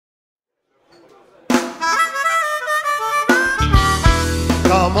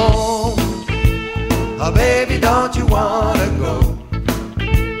Oh, baby, don't you wanna go?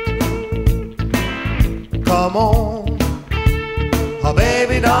 Come on. Oh,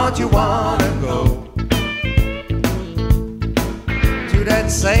 baby, don't you wanna go to that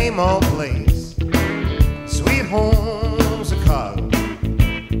same old place, sweet home Chicago?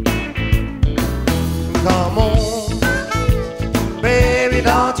 Come on, baby,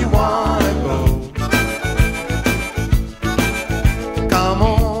 don't you wanna go? Come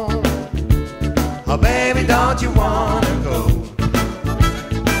on, oh, baby, don't you wanna go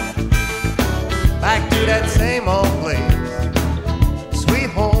back to that same old place, sweet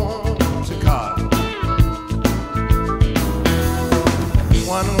home Chicago?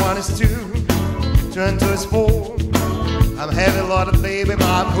 One is two, two is four. I'm heavy loaded, baby,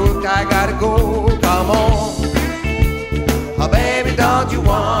 I'm hooked, I gotta go. Come on, oh, baby, don't you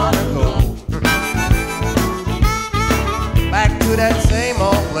wanna go back to that same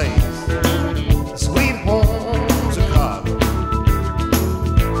old place, sweet home Chicago?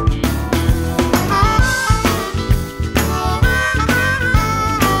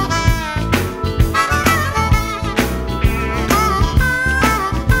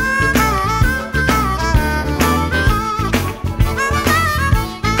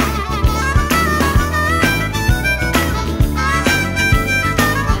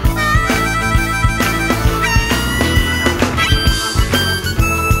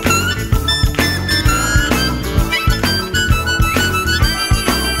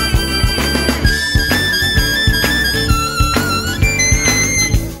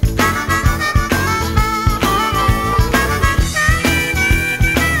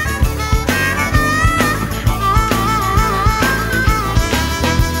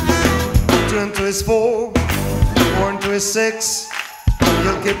 Is four, four into is six.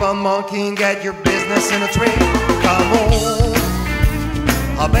 You'll keep on monkeying, get your business in a train. Come on,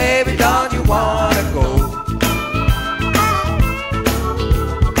 oh, baby, don't you wanna go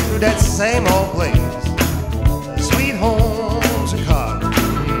to that same old place, sweet home Chicago?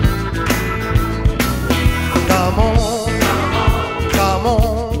 Come on, come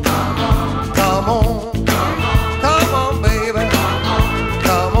on, come on, come on, baby.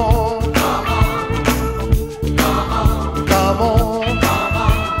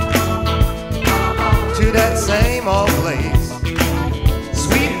 That same old place,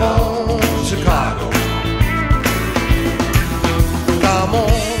 sweet home Chicago. Come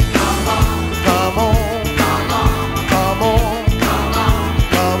on, come on, come on, come on,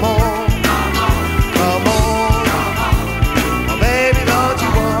 come on, come on. Oh, baby, don't you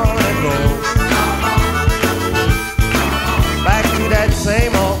wanna go back to that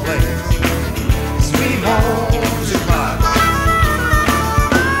same old place, sweet home Chicago?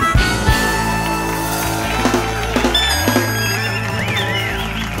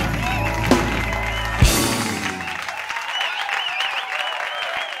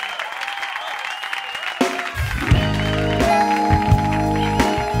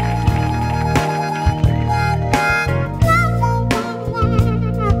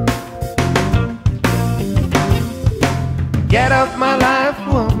 Get off my life,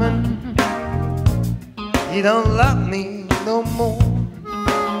 woman. You don't love me no more.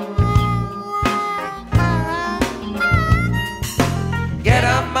 Get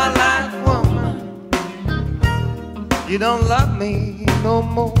off my life, woman. You don't love me no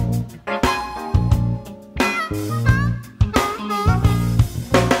more.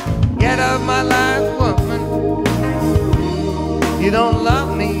 Get off my life, woman. You don't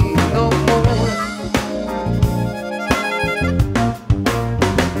love me no more.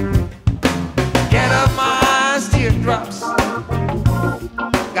 Teardrops,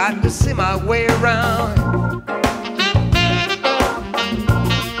 got to see my way around.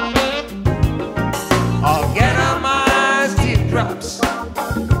 Oh, get out my eyes, teardrops,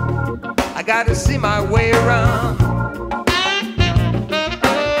 I got to see my way around.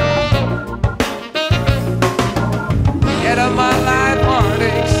 Get out my life,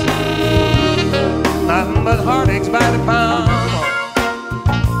 heartaches, nothing but heartaches by the pound.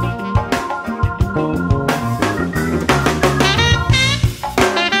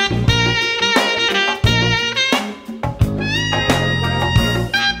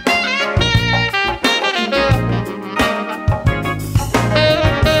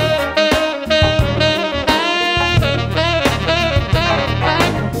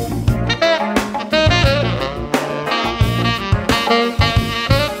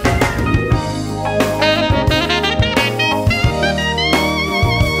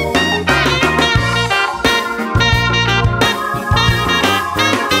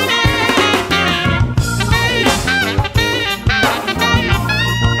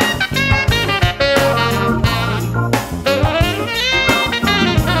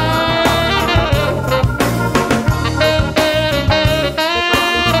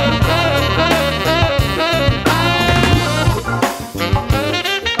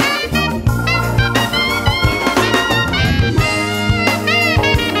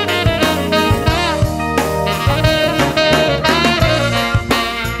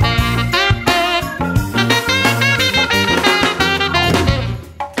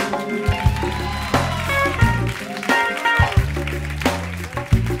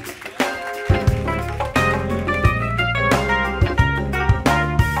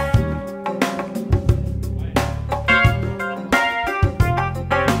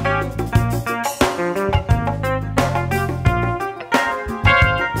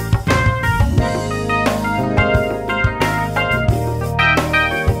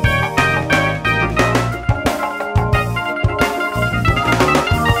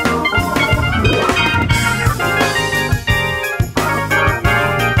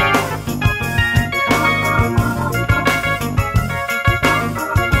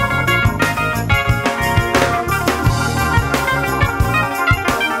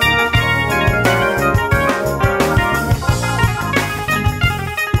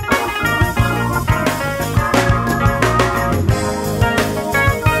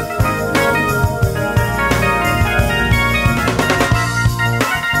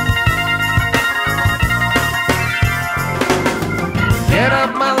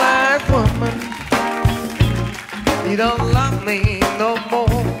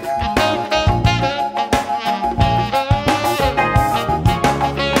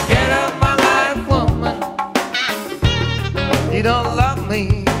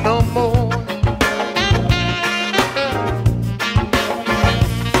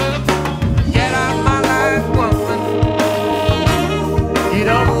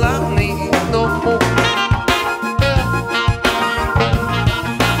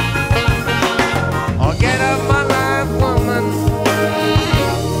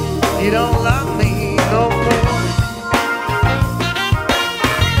 You don't love me no more.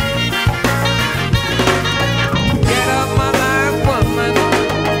 Get off my life, woman.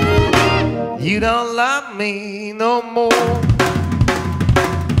 You don't love me no more.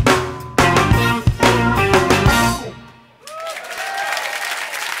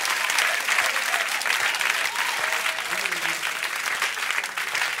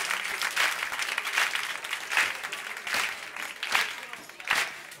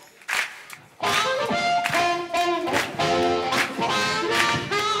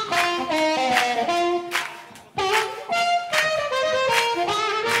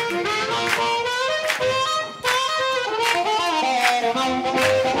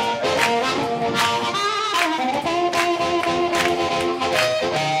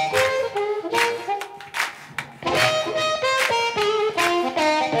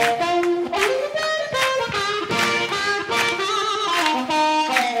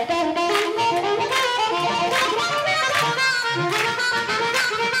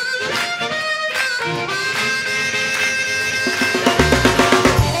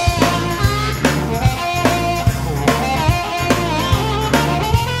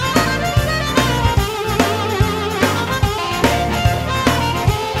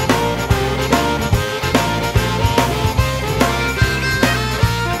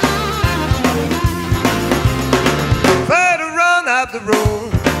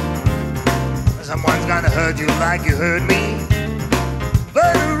 Like you heard me,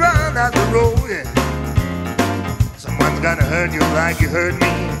 better run out the road, yeah. Someone's gonna hurt you like you heard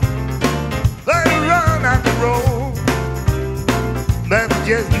me, better run out the road. But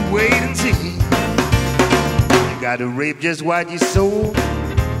just you wait and see. You gotta reap just what you sow.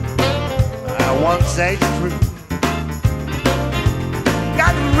 I won't say it's true.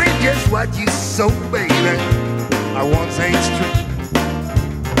 Gotta reap just what you sow, baby. I won't say it's true.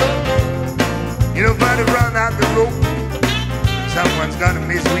 You don't better run out the road. Someone's gonna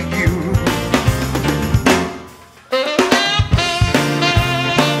miss with you.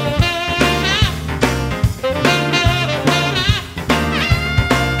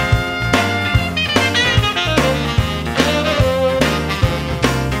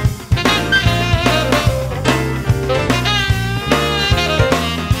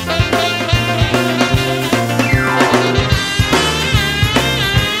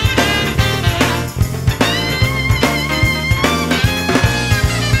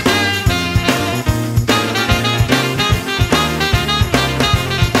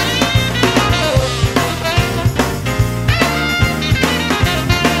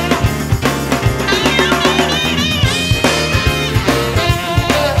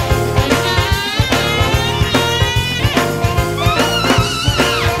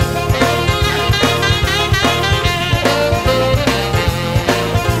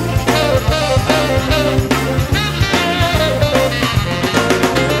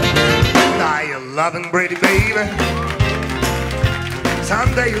 Brady, baby,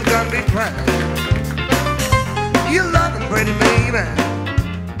 someday you're gonna be crying. You're loving Brady, baby,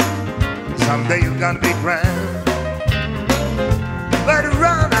 someday you're gonna be crying. Better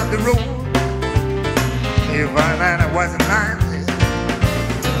run out the road if I wasn't lying.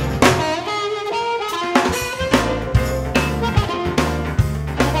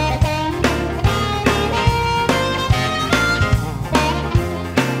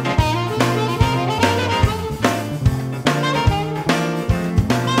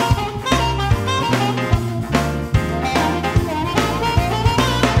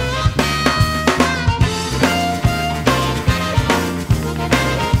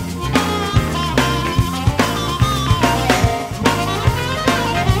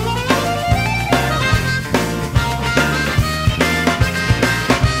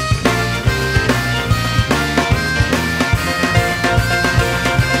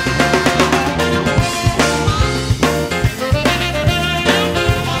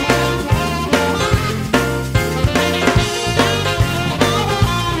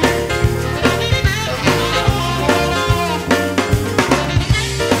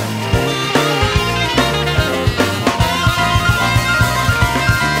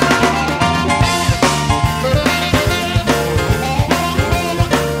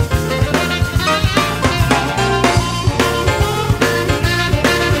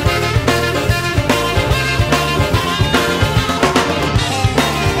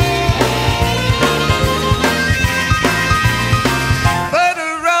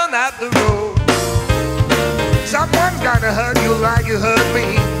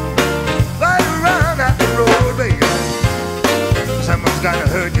 gonna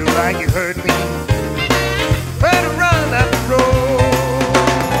hurt you like you hurt me. Better run that road.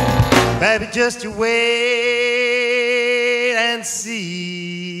 Baby, just you wait and see.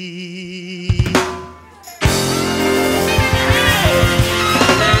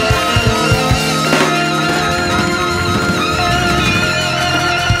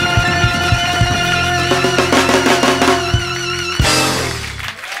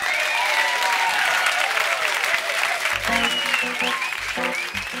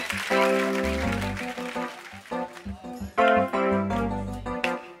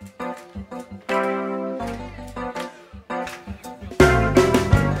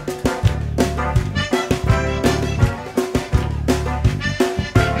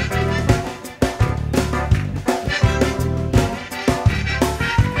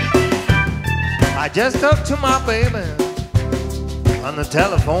 I just talked to my baby on the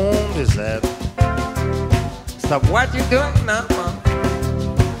telephone. She said, stop what you're doing now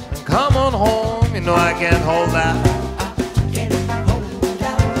and come on home. You know I can't hold that.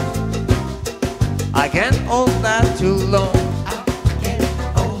 I can't hold that too long.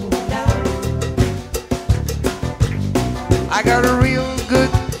 I got a real good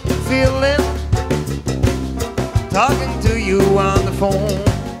feeling talking to you on the phone.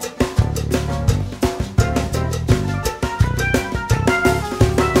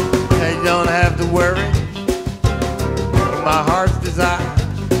 You don't have to worry, my heart's desire.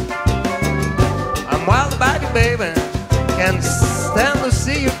 I'm wild about you, baby. Can't stand to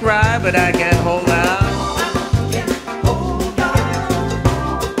see you cry, but I can't hold out.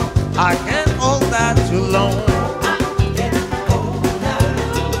 I can't hold that too long.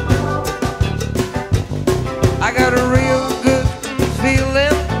 I got a real good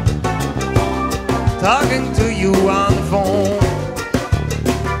feeling talking to you on the phone.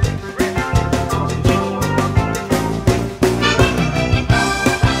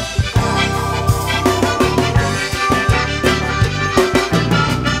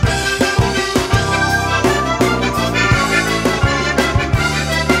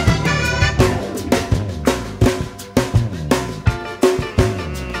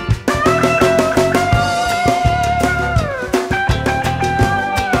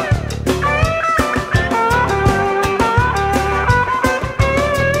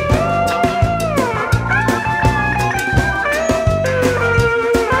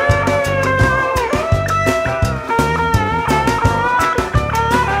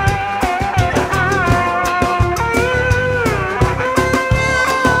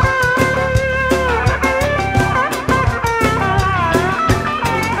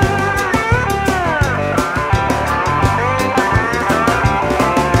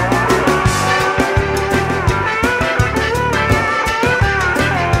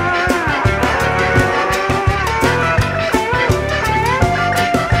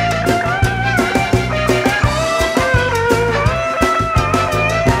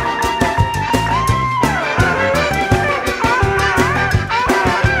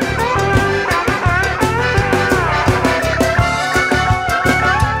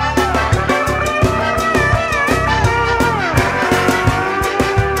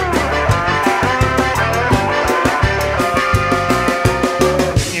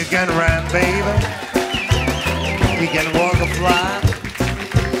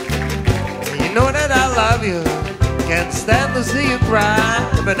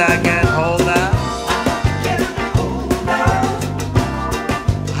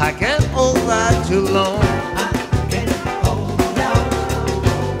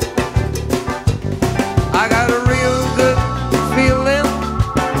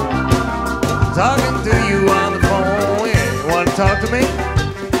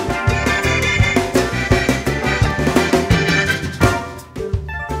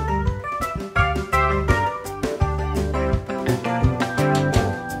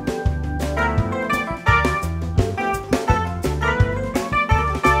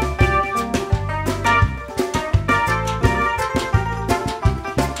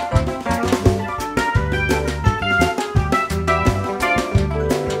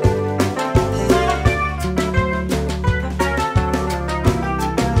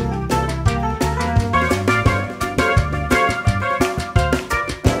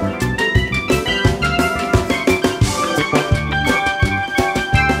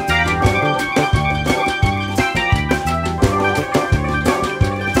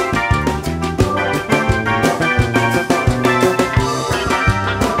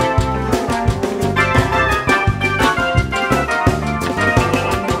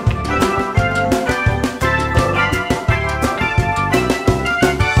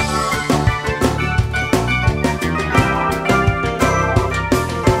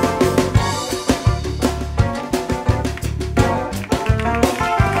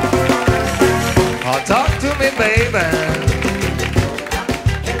 baby.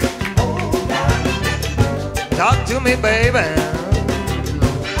 Talk to me, baby.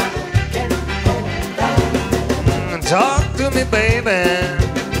 Talk to me, baby.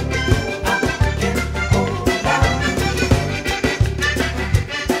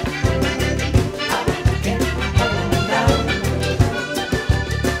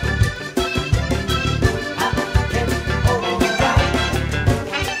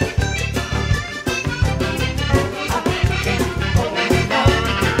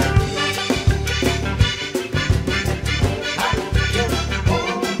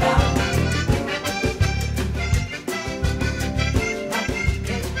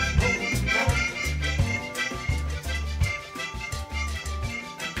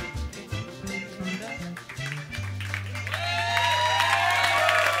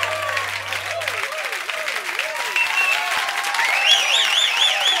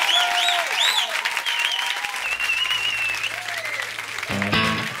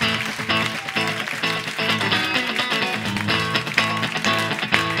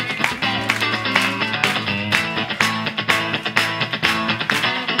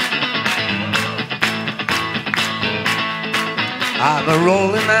 I'm a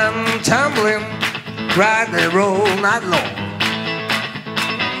rolling and tumbling, ride the roll night long.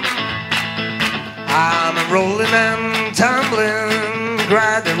 I'm a rolling and tumbling,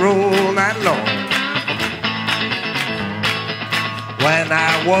 ride the roll night long. When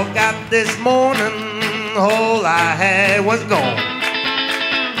I woke up this morning, all I had was gone.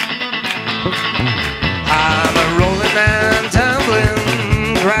 I'm a rolling and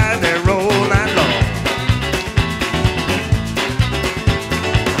tumbling, ride the roll night long.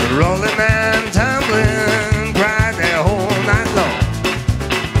 Rolling and tumbling, cried the whole night long.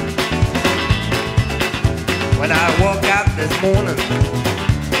 When I woke up this morning,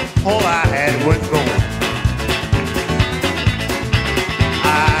 all I had was gone.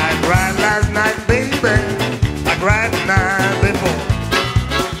 I cried last night, baby, I cried the night before.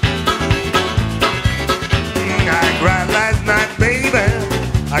 I cried last night, baby,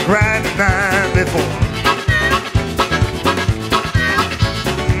 I cried the night before.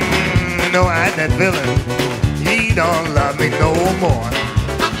 No, I had that feeling he don't love me no more.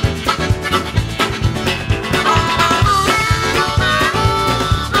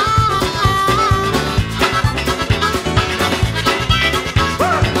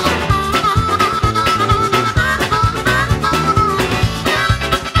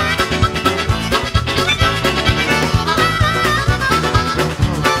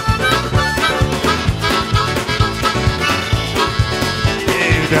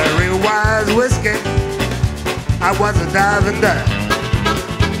 Whiskey, I was a diving down.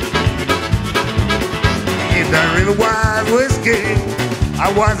 If the river was whiskey,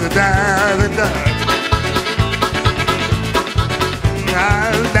 I was a diving down.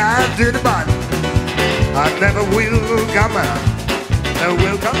 I'll dive to the bottom, I never will come out, never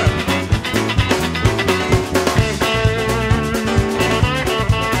will come out.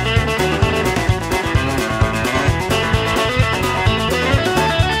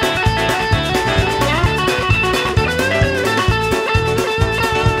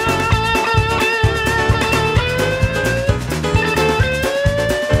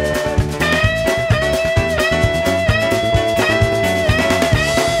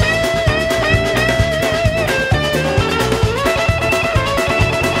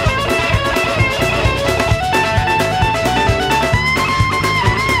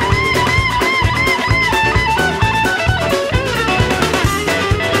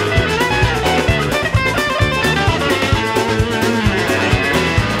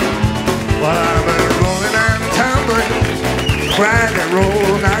 Ride and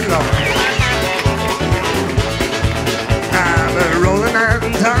roll night long. I'm a rolling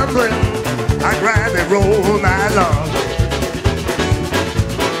and tumbling, I ride and roll night long.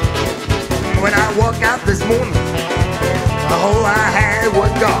 When I walk out this morning, all I had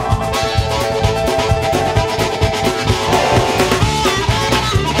was gone.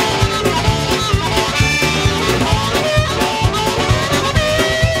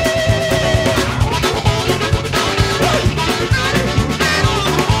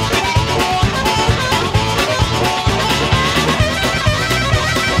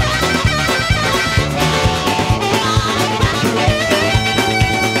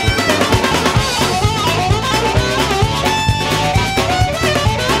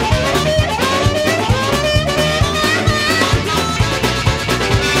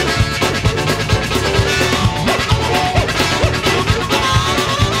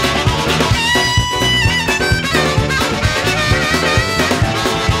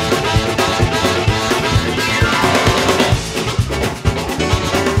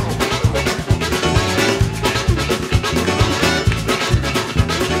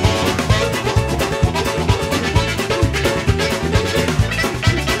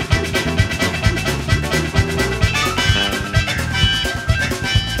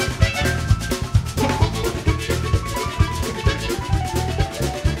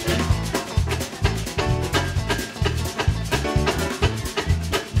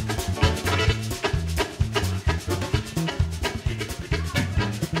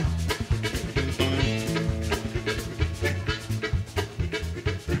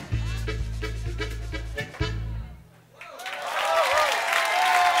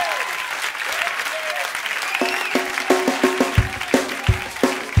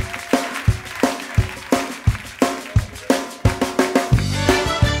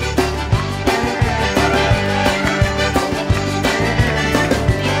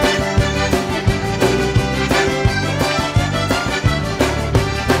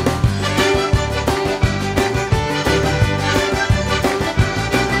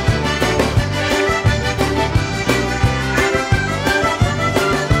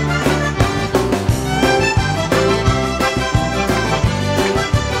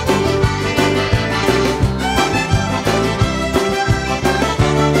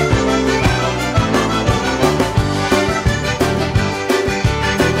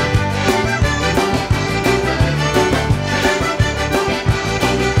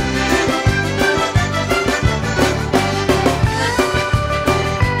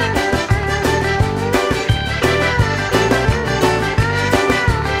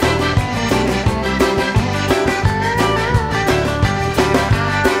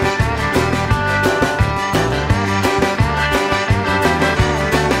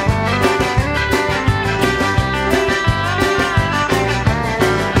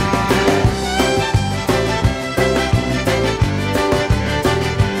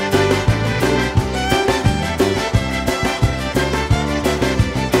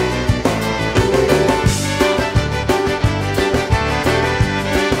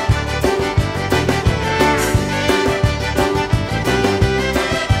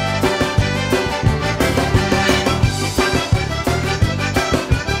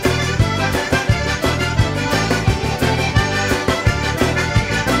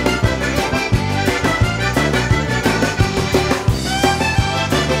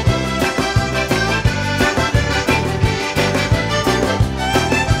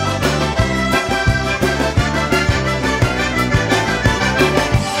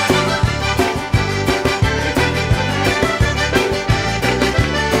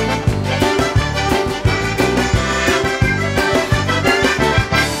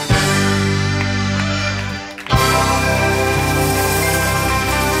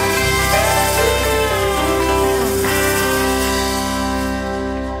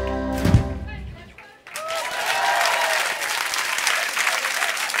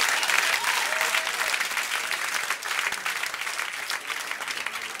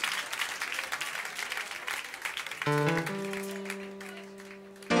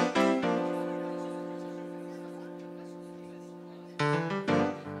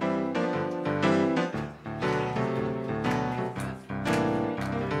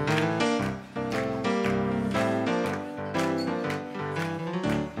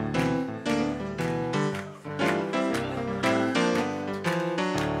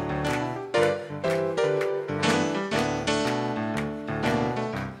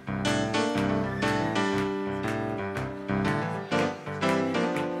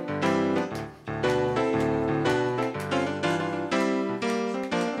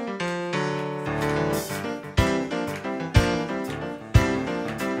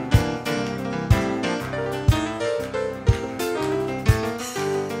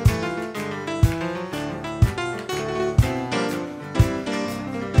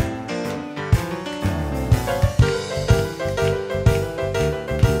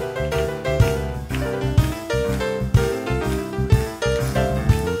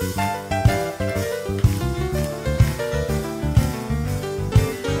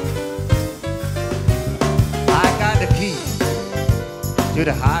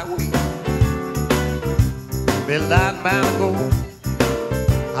 the highway. Bill, I'm bound to go.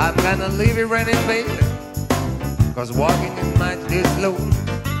 I'm gonna leave it running, baby, 'cause walking is mighty too slow.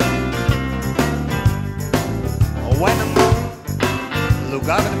 When I'm going, look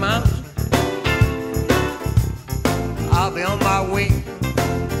up at the mountain, I'll be on my way.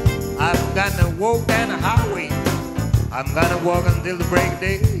 I'm gonna walk down the highway. I'm gonna walk until the break of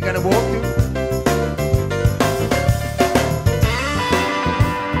day. You gonna walk too?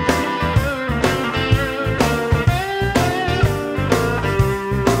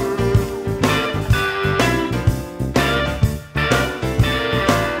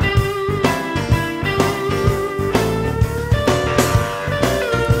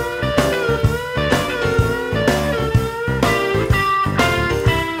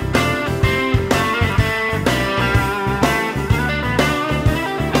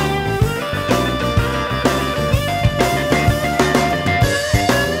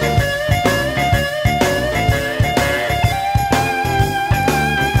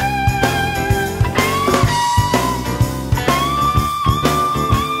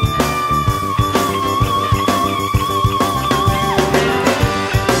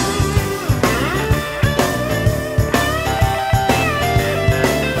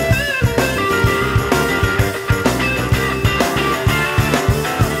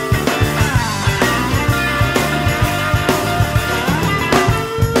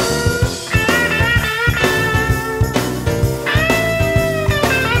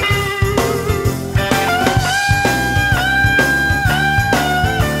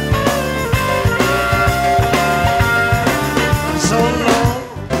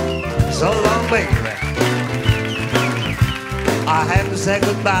 Say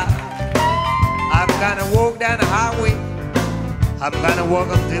goodbye. I'm gonna walk down the highway. I'm gonna walk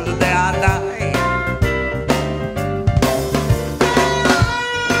until the day I die.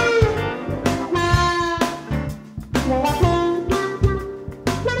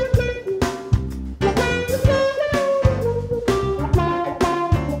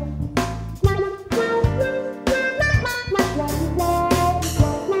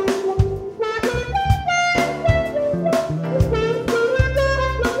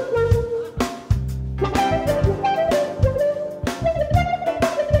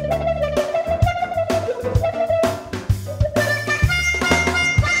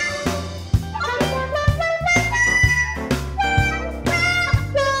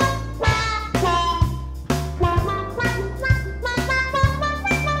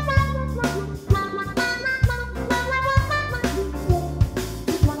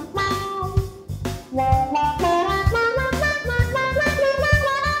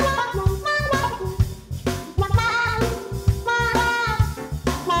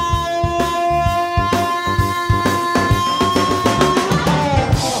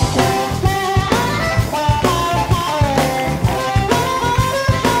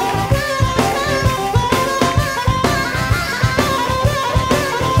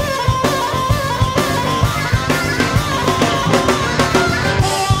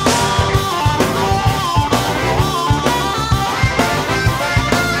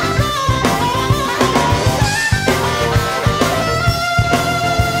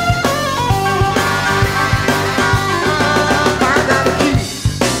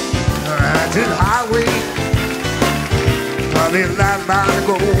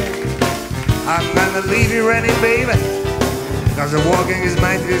 I'm gonna leave you running, baby, 'cause the walking is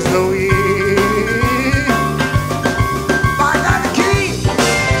mighty slow, yeah. I got the key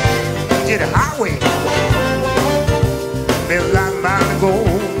to the highway. Bill, I'm bound to go.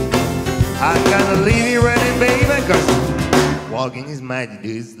 I'm gonna leave you running, baby, 'cause walking is mighty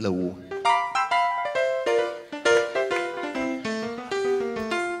too slow.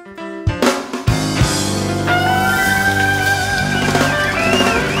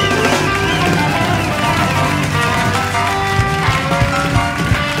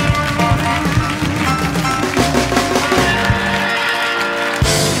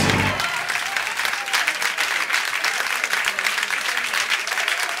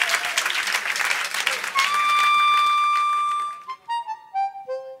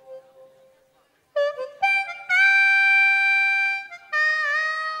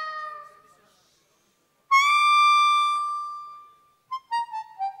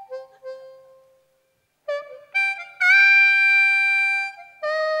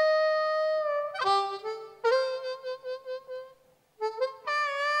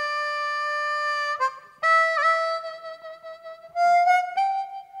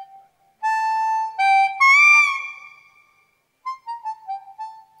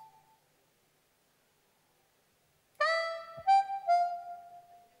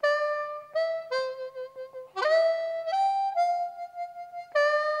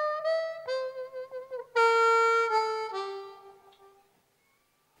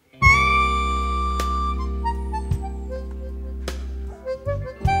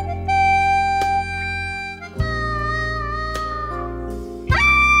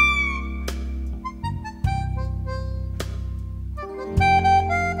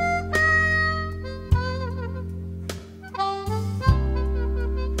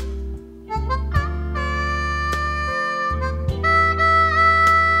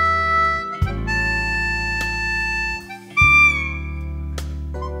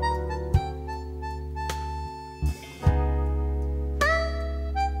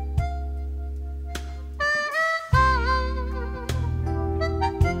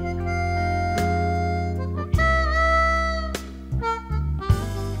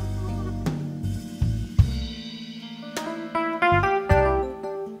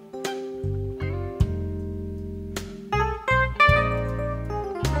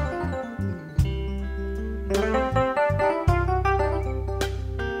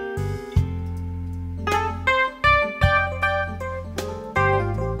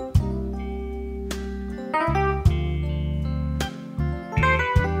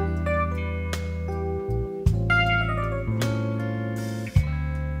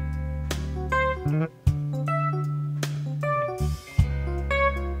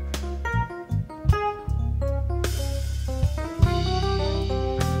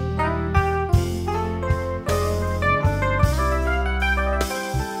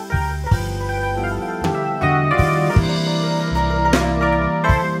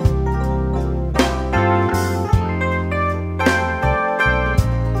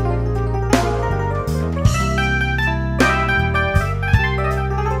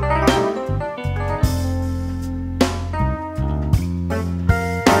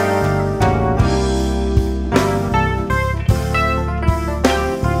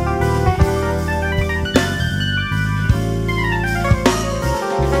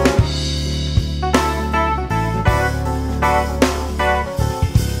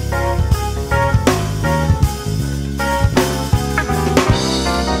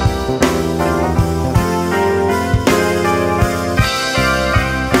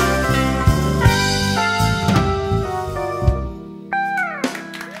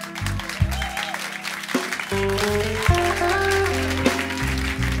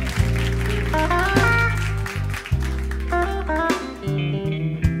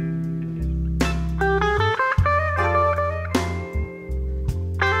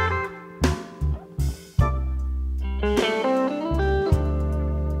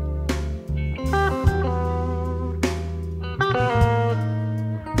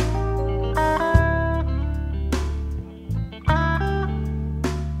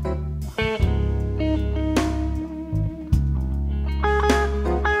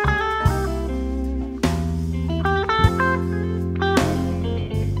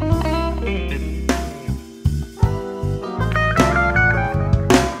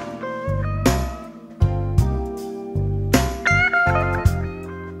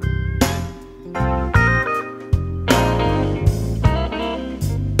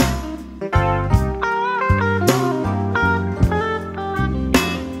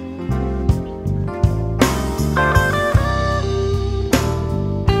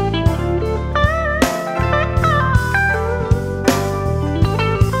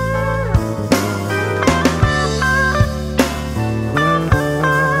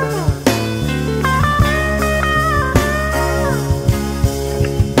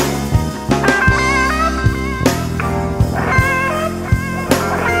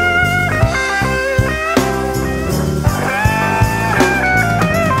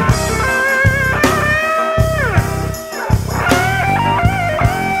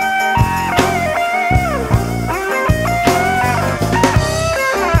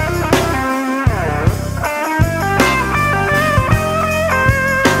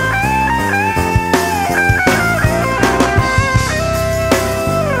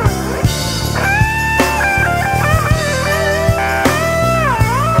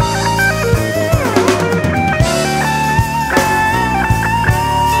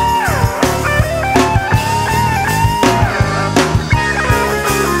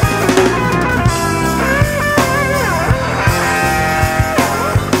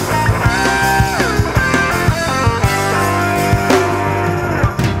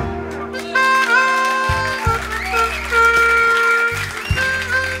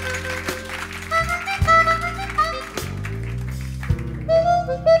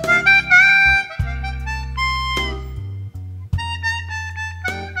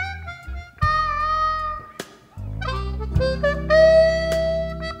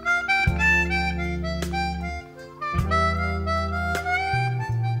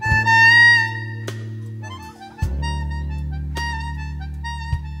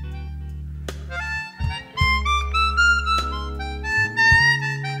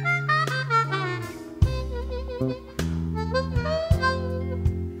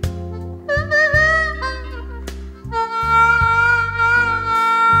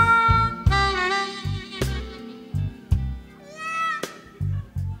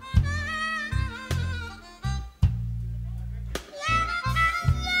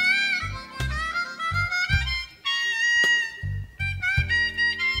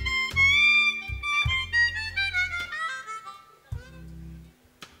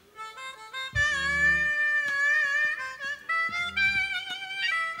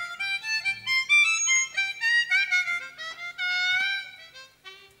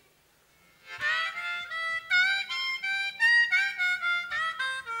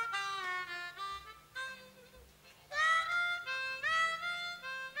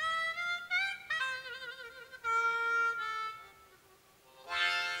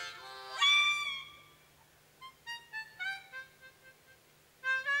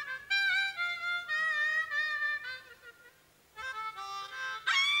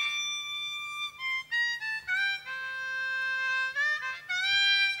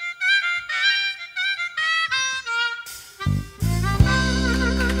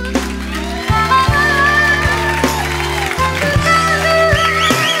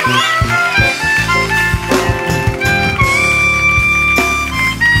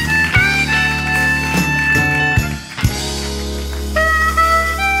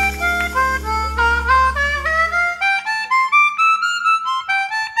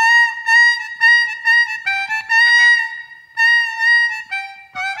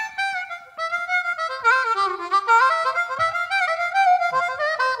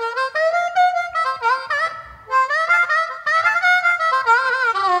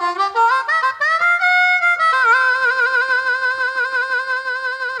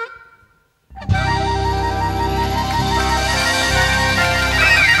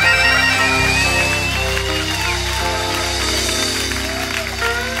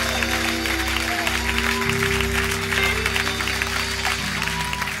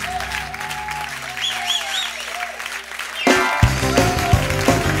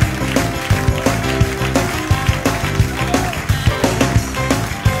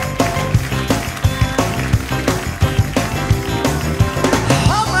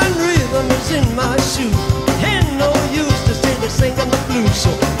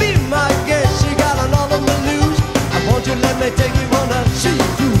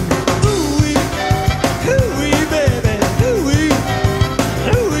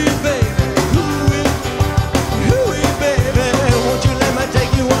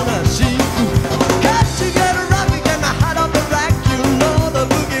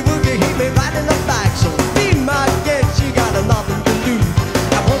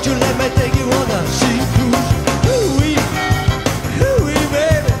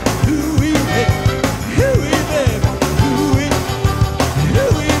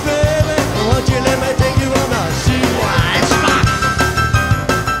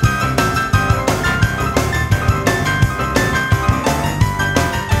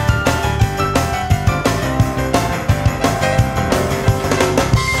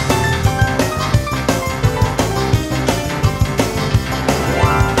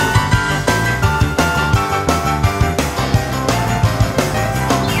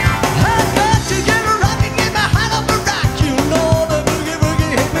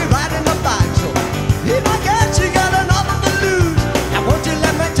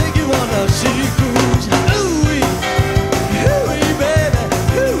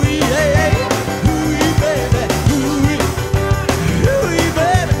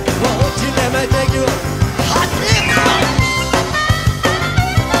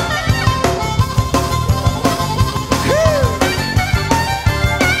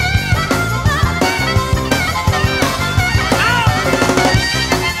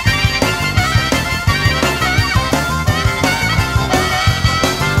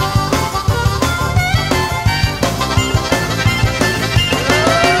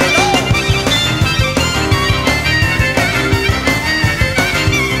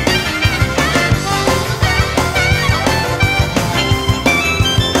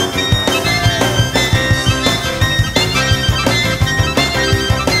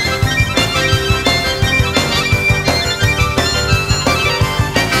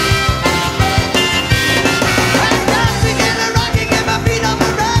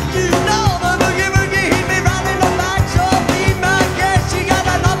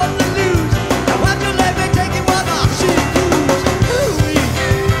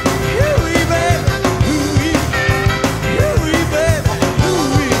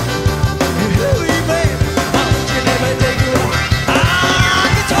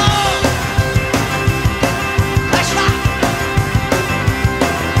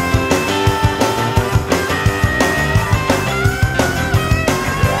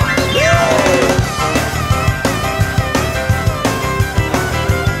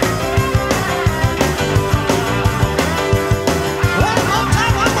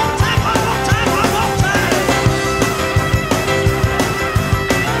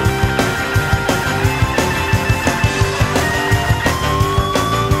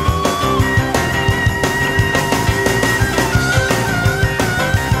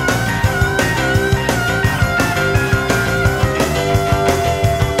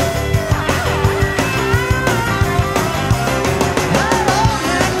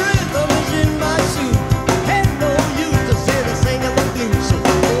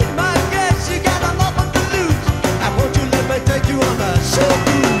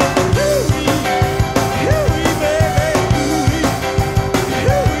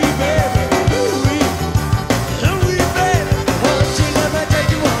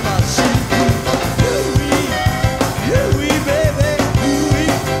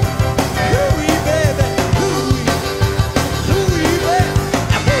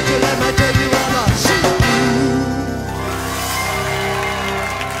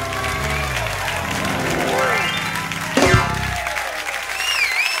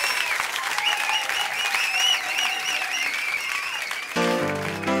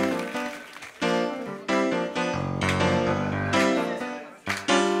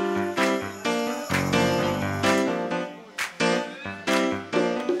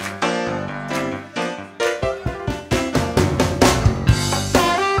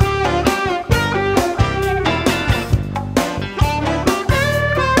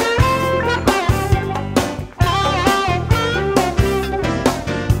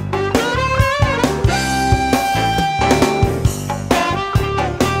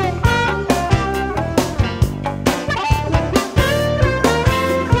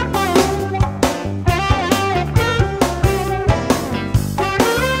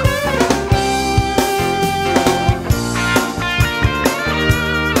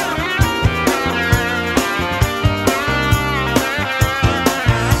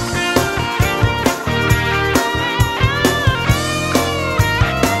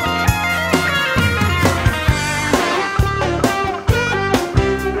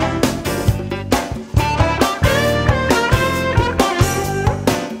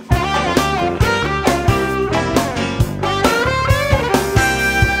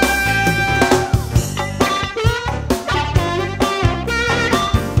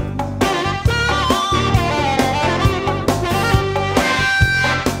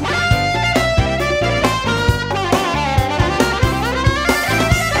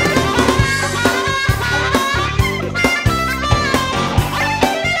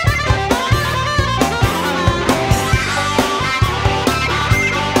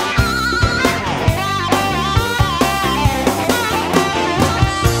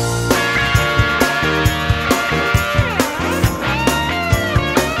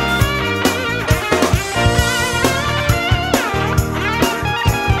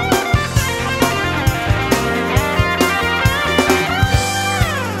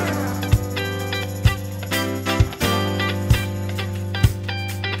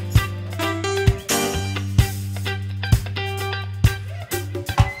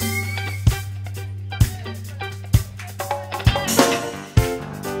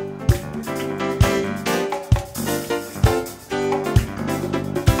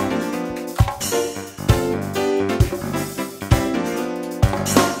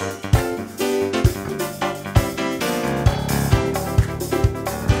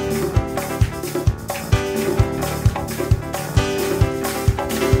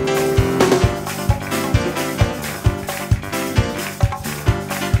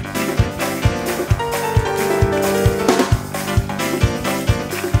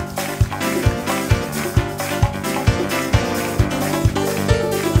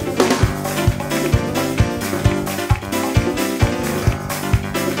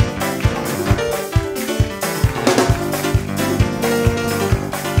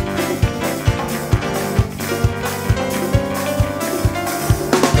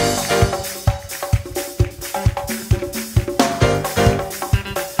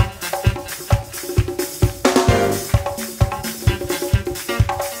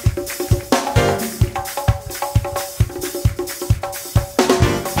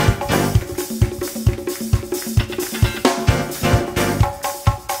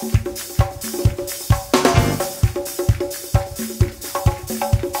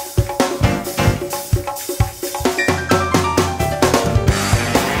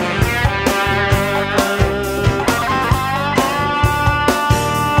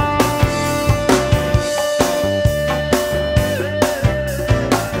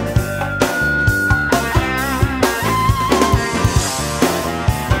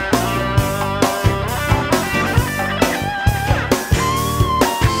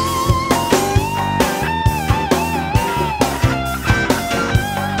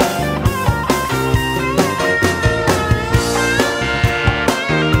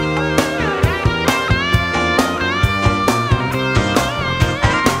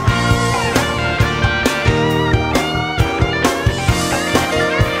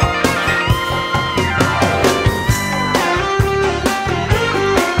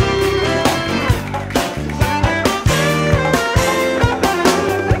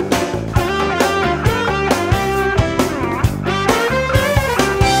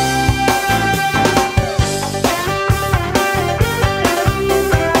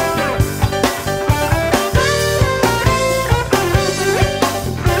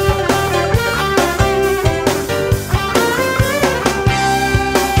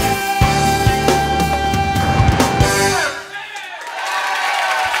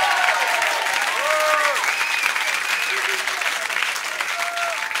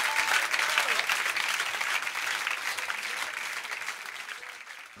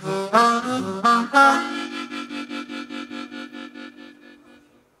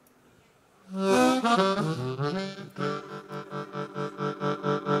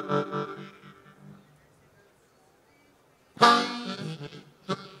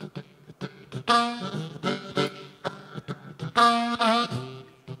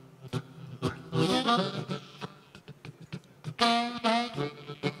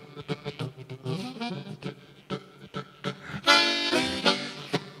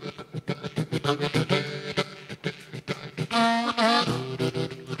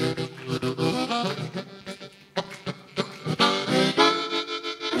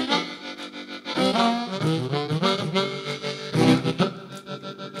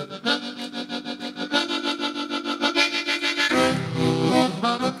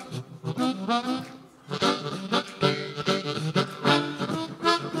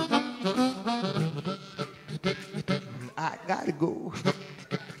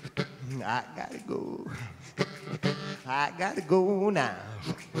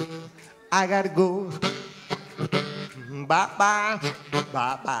 I gotta go. Bye bye,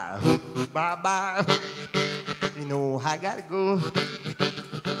 bye bye, bye bye. You know I gotta go.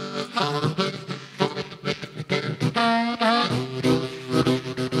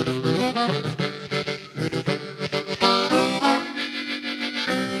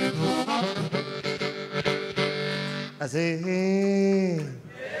 I say, hey,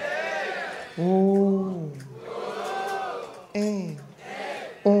 oh, hey,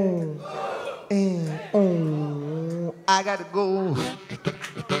 oh. Oh, I gotta go.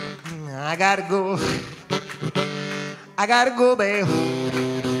 I gotta go. I gotta go, babe.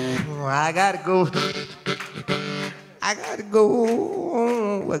 I gotta go. I gotta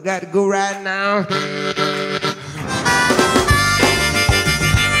go. I gotta go right now.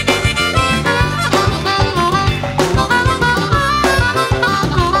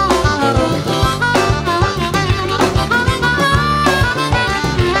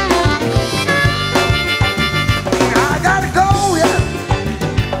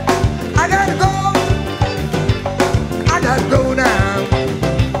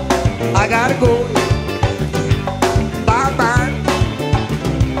 I gotta go. Bye bye.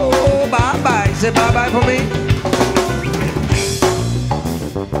 Oh, bye bye. Say bye bye for me.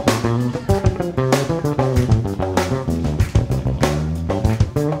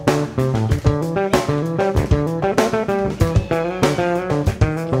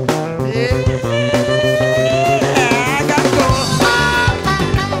 Yeah, I gotta go.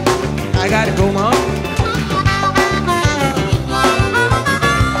 I gotta go, Mom.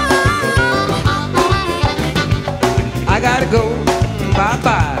 I gotta go,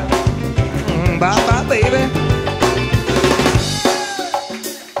 bye-bye, bye-bye, baby.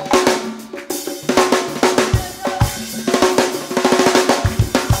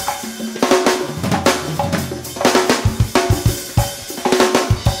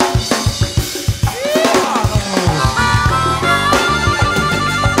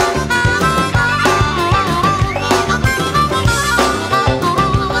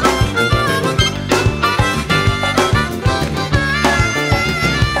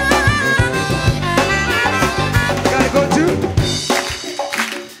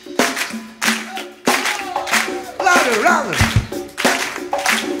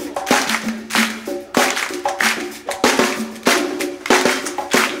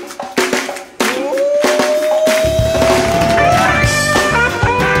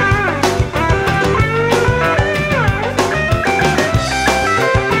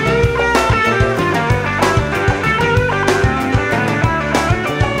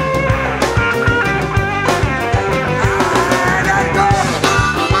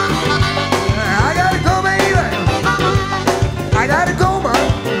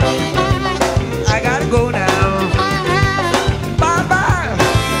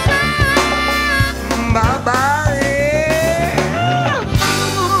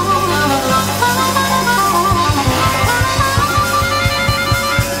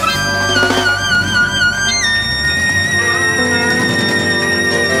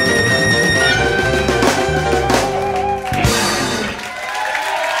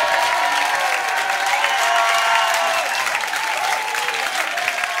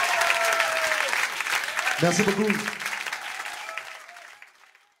 Merci beaucoup.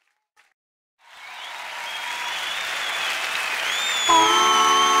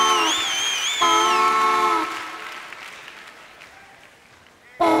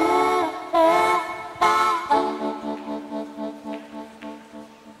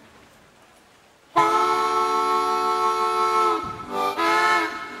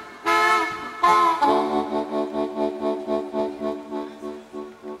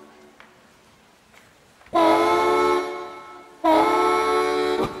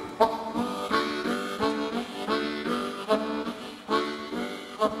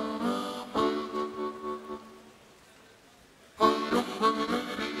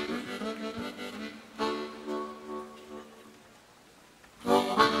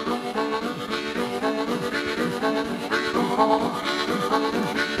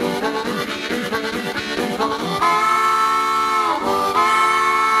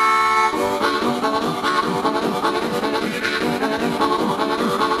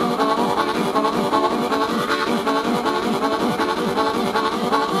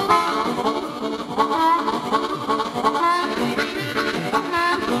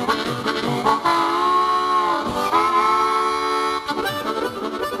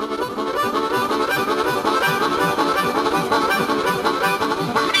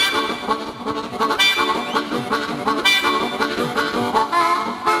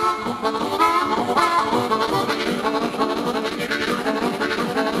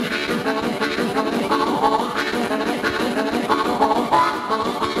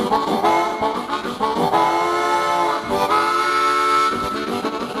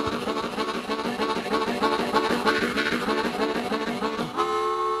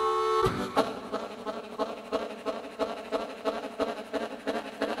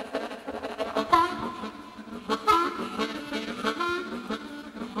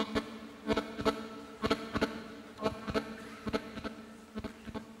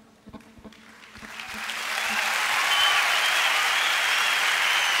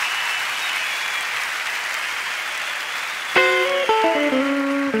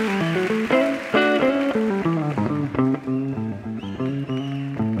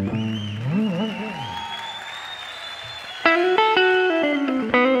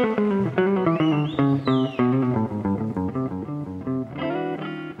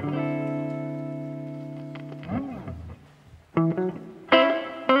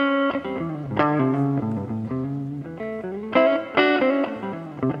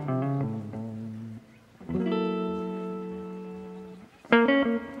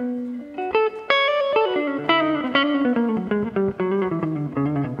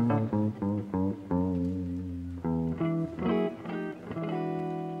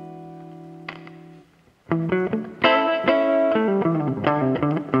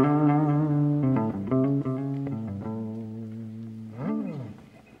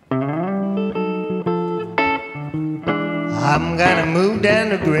 move down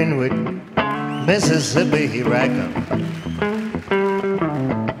to Greenwood, Mississippi, here I come.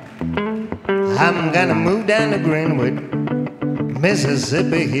 I'm gonna move down to Greenwood,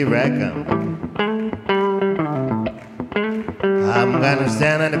 Mississippi, here I come. I'm gonna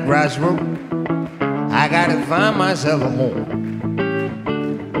stand at the crossroad, I gotta find myself a home.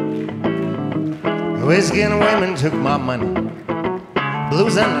 Whiskey and women took my money,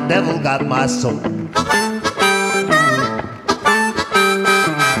 blues and the devil got my soul.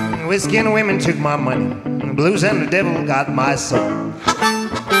 Whiskey and women took my money, blues and the devil got my soul.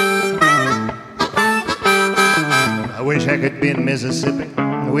 I wish I could be in Mississippi,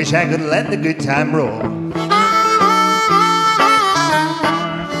 I wish I could let the good time roll.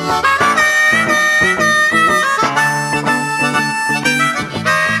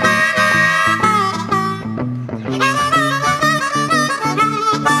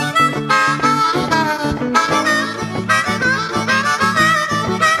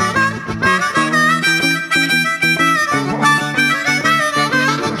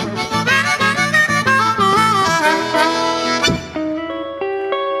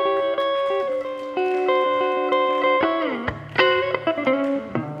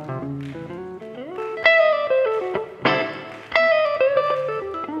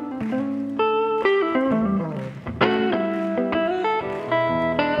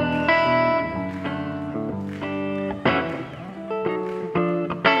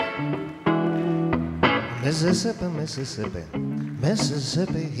 Mississippi, Mississippi,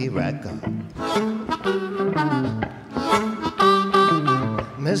 Mississippi, here I come.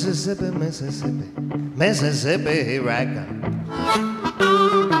 Mississippi, Mississippi, Mississippi, here I come.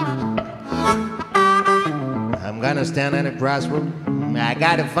 I'm gonna stand at a crossroad, I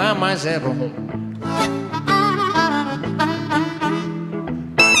gotta find myself a home.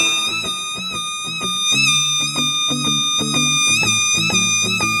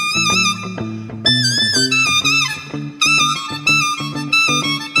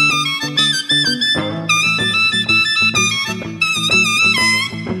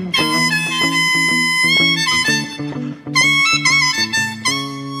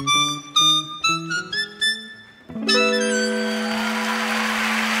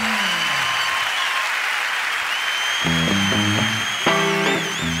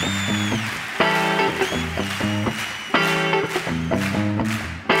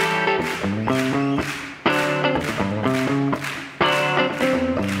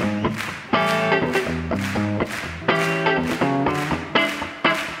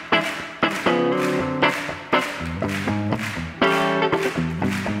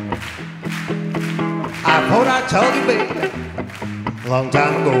 I told you, baby, a long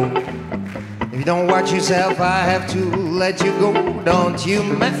time ago, if you don't watch yourself, I have to let you go. Don't you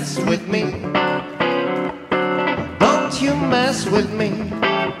mess with me. Don't you mess with me.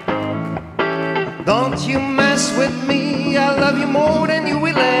 Don't you mess with me. I love you more than you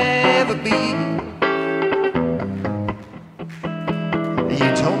will ever be.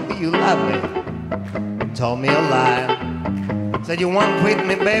 You told me you loved me, told me a lie. Said you won't quit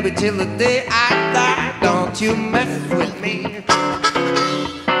me, baby, till the day I die. Don't you mess with me.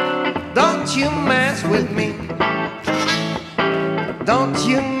 Don't you mess with me. Don't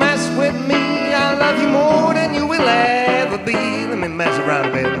you mess with me. I love you more than you will ever be. Let me mess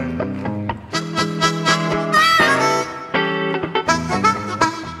around, baby.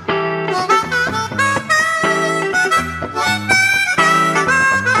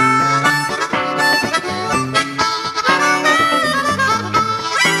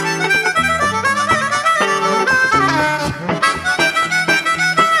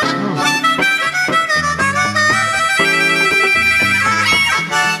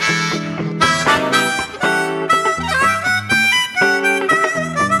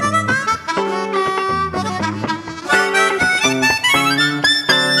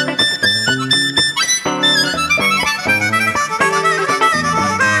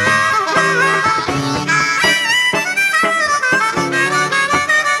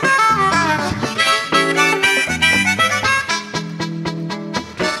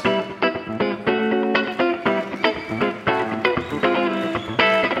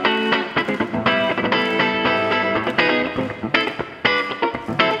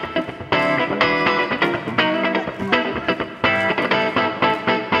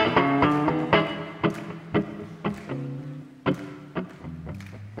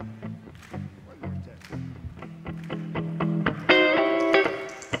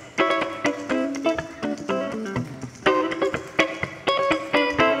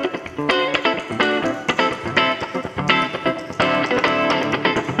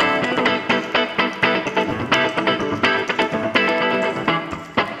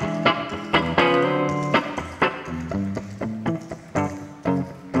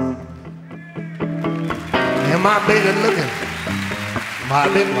 my baby looking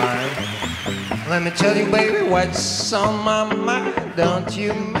mighty fine. Let me tell you, baby, what's on my mind. Don't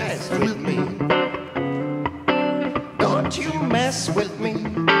you mess with me. Don't you mess with me.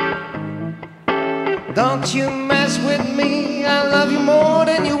 Don't you mess with me. I love you more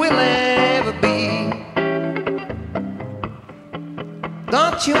than you will ever be.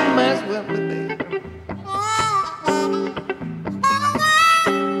 Don't you mess with me, baby.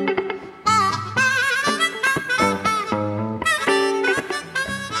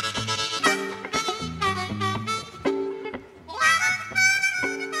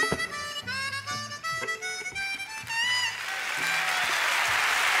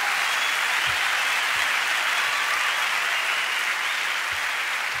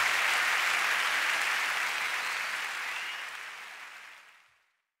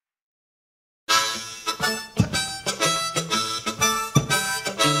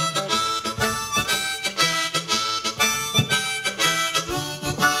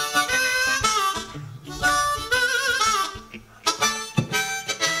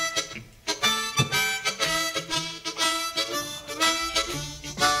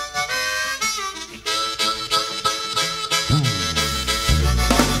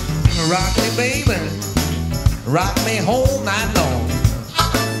 Rock me, baby, rock me whole night long.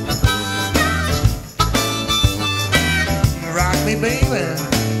 Rock me, baby,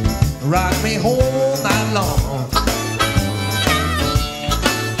 rock me whole night long.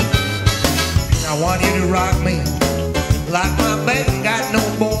 I want you to rock me like my baby got no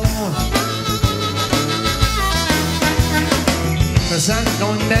bone. The sun's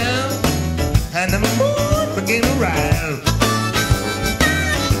going down and the moon begin to rise.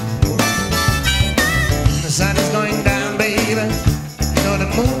 The sun is going down, baby, so the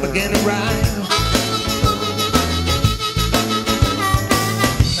moon begin to rise.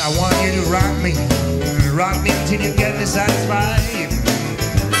 I want you to rock me until you get me satisfied.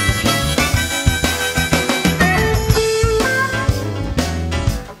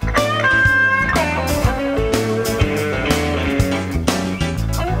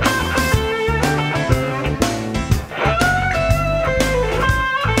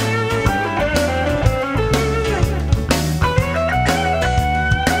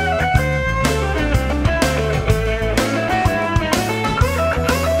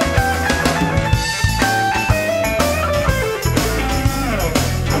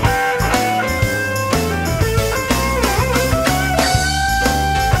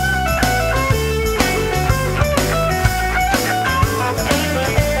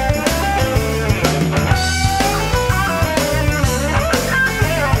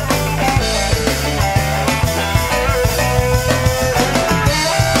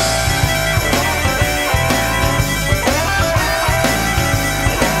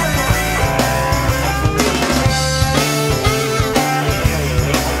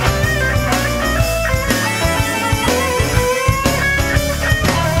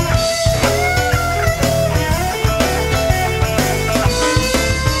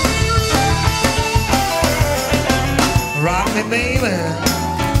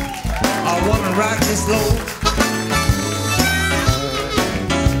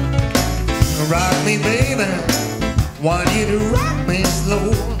 Rock me, baby, want you to rock me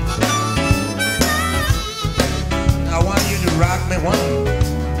slow. I want you to rock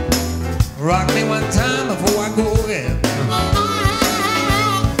me one time before I go again.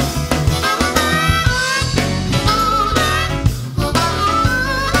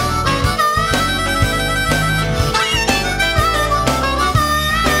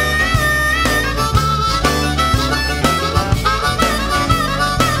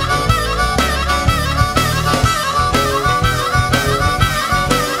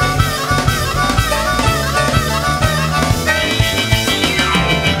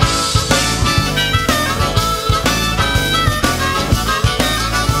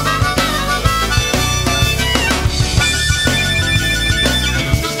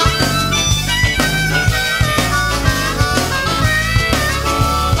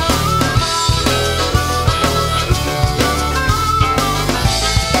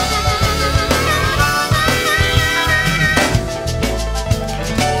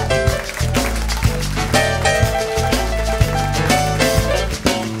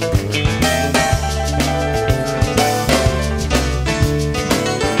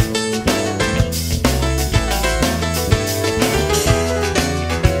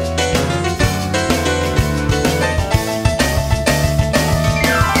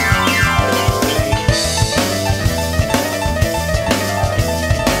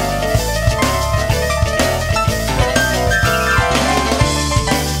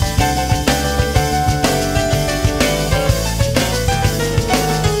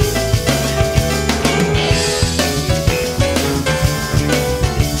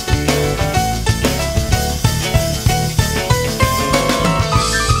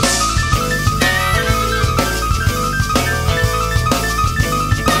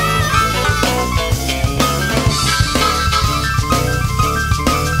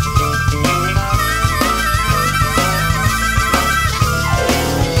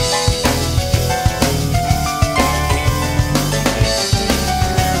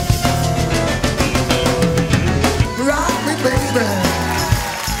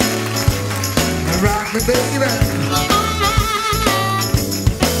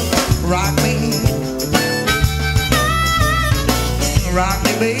 rock me,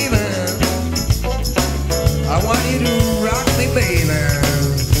 baby. I want you to rock me, baby,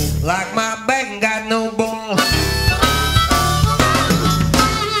 like my back ain't got no bone.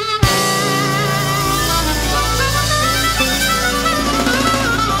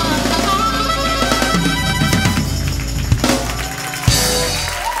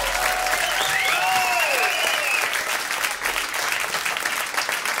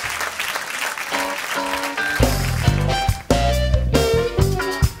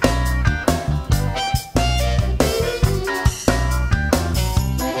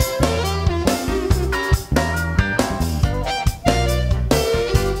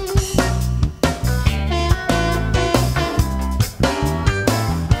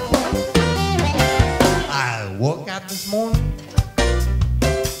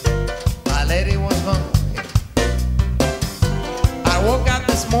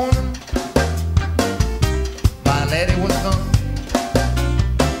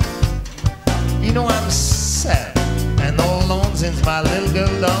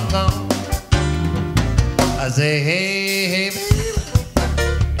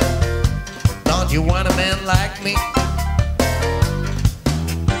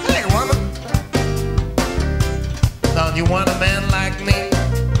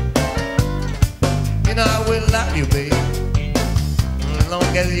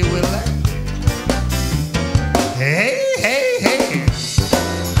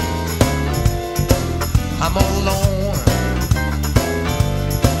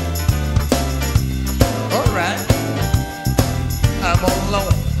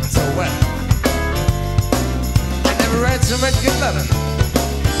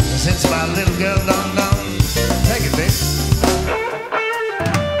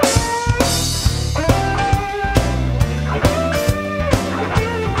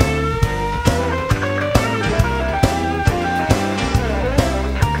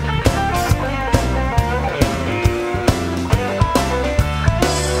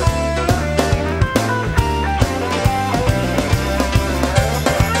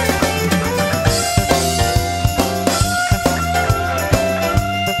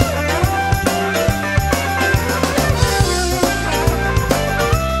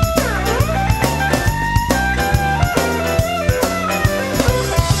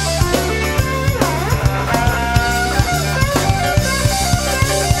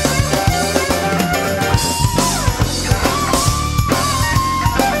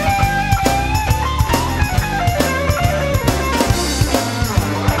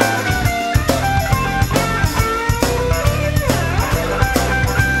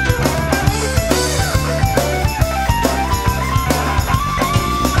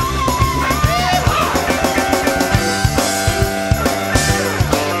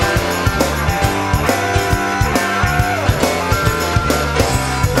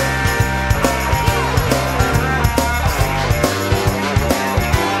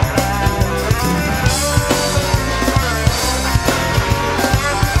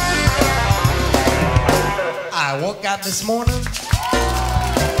 This morning,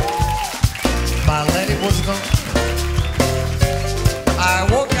 my lady was gone. I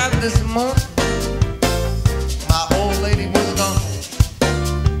woke up this morning, my old lady was gone.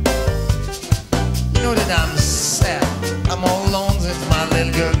 You know that I'm sad, I'm all alone since my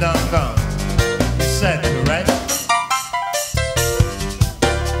little girl done gone. You said it, right?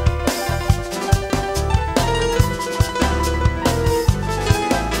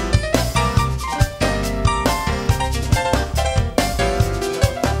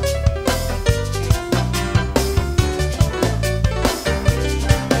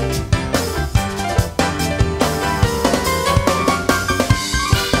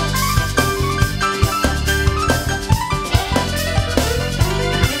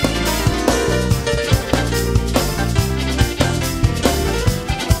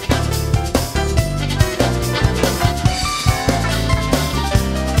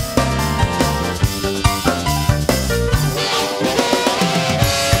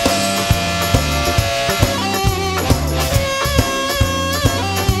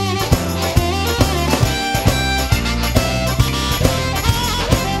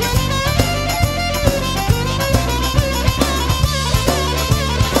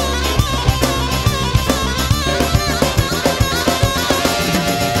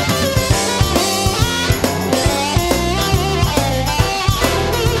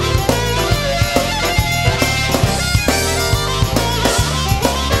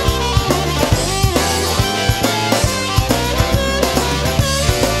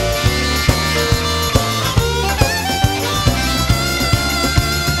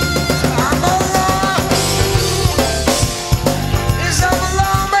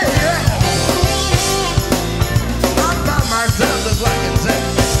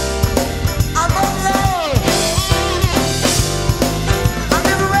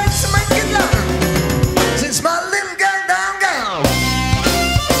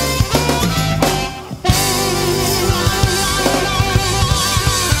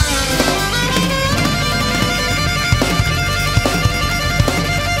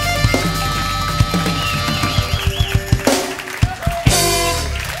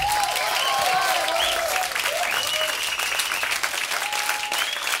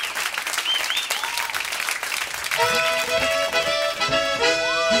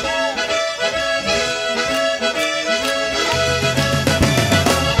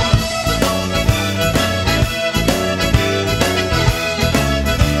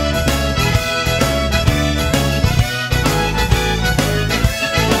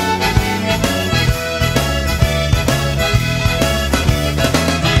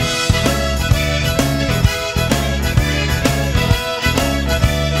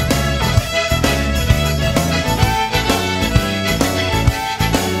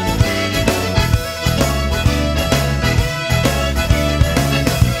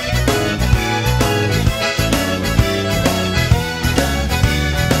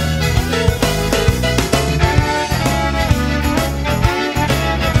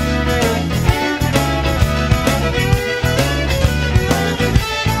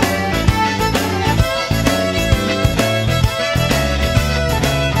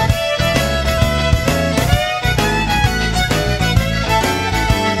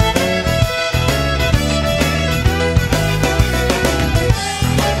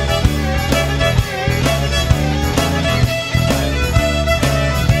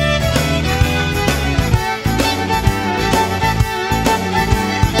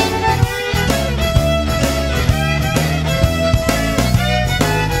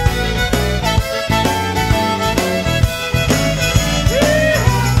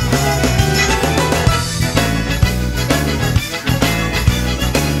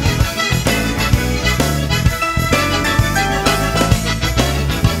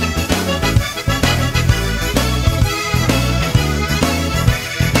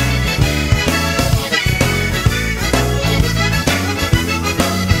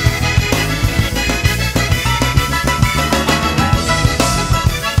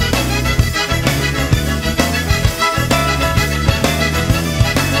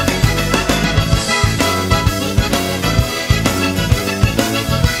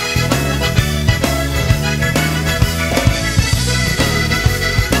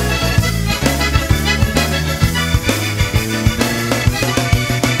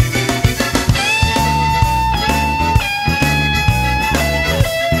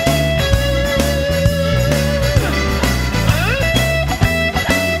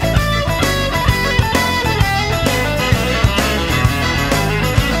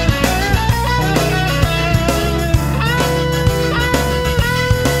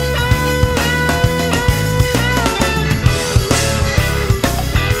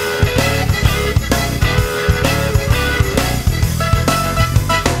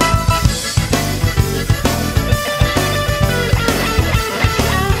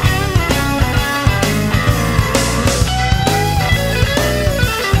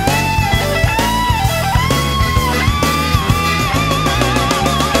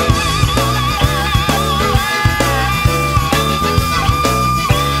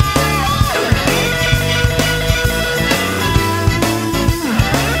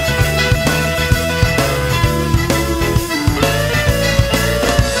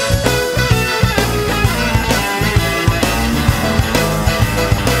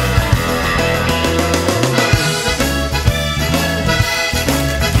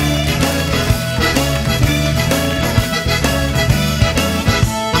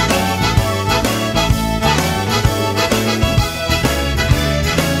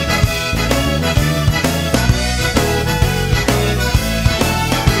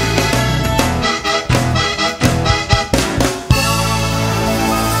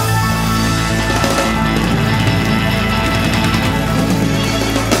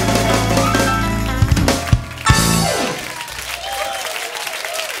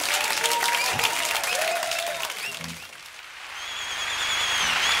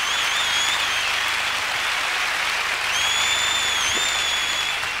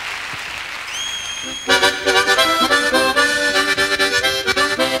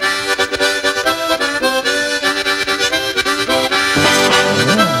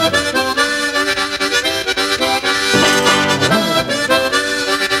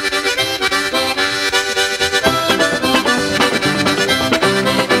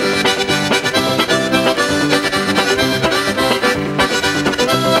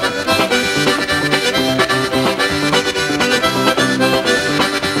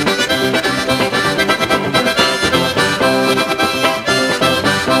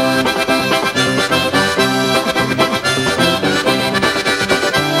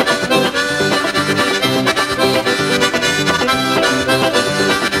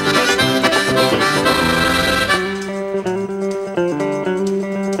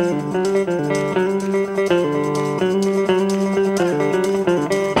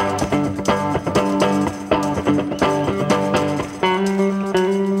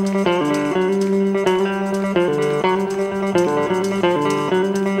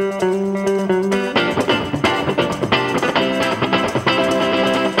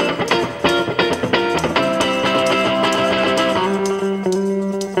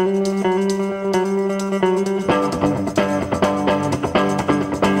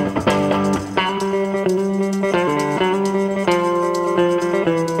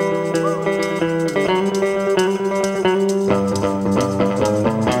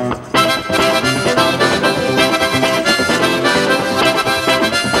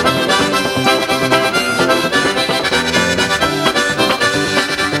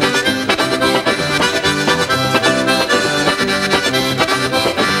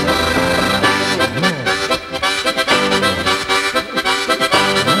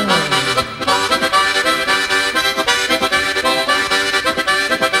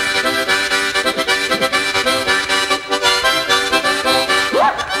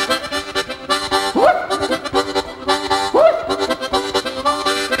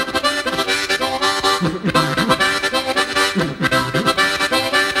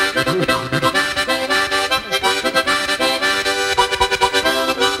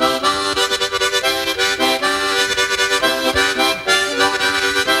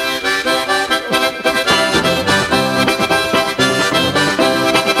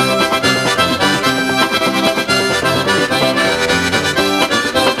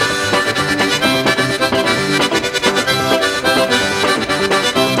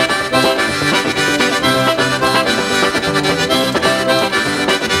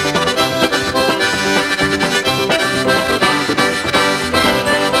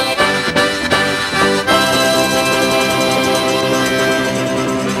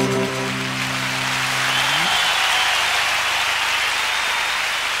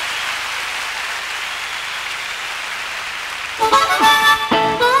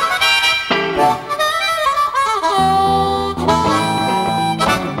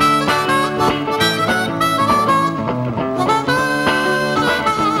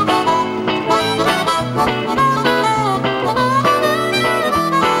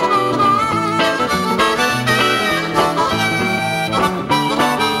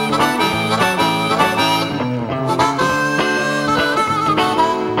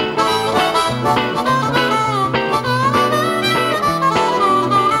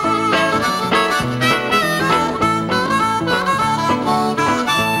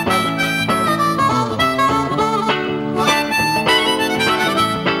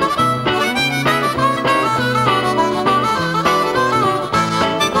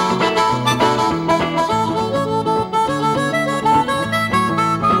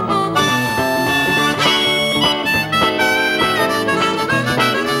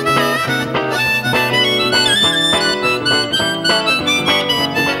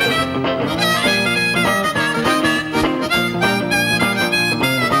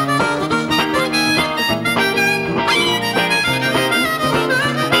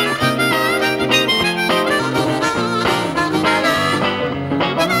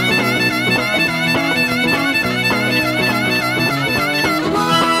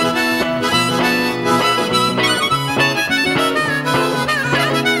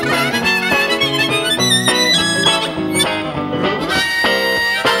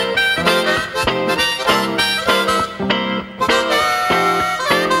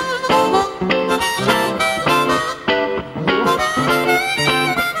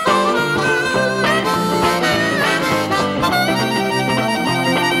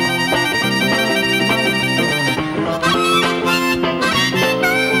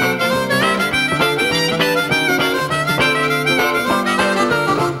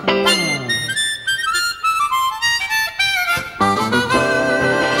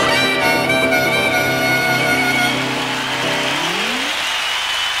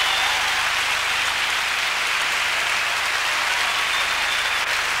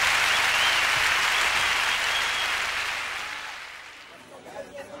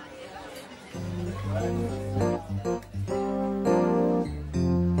 Galvin.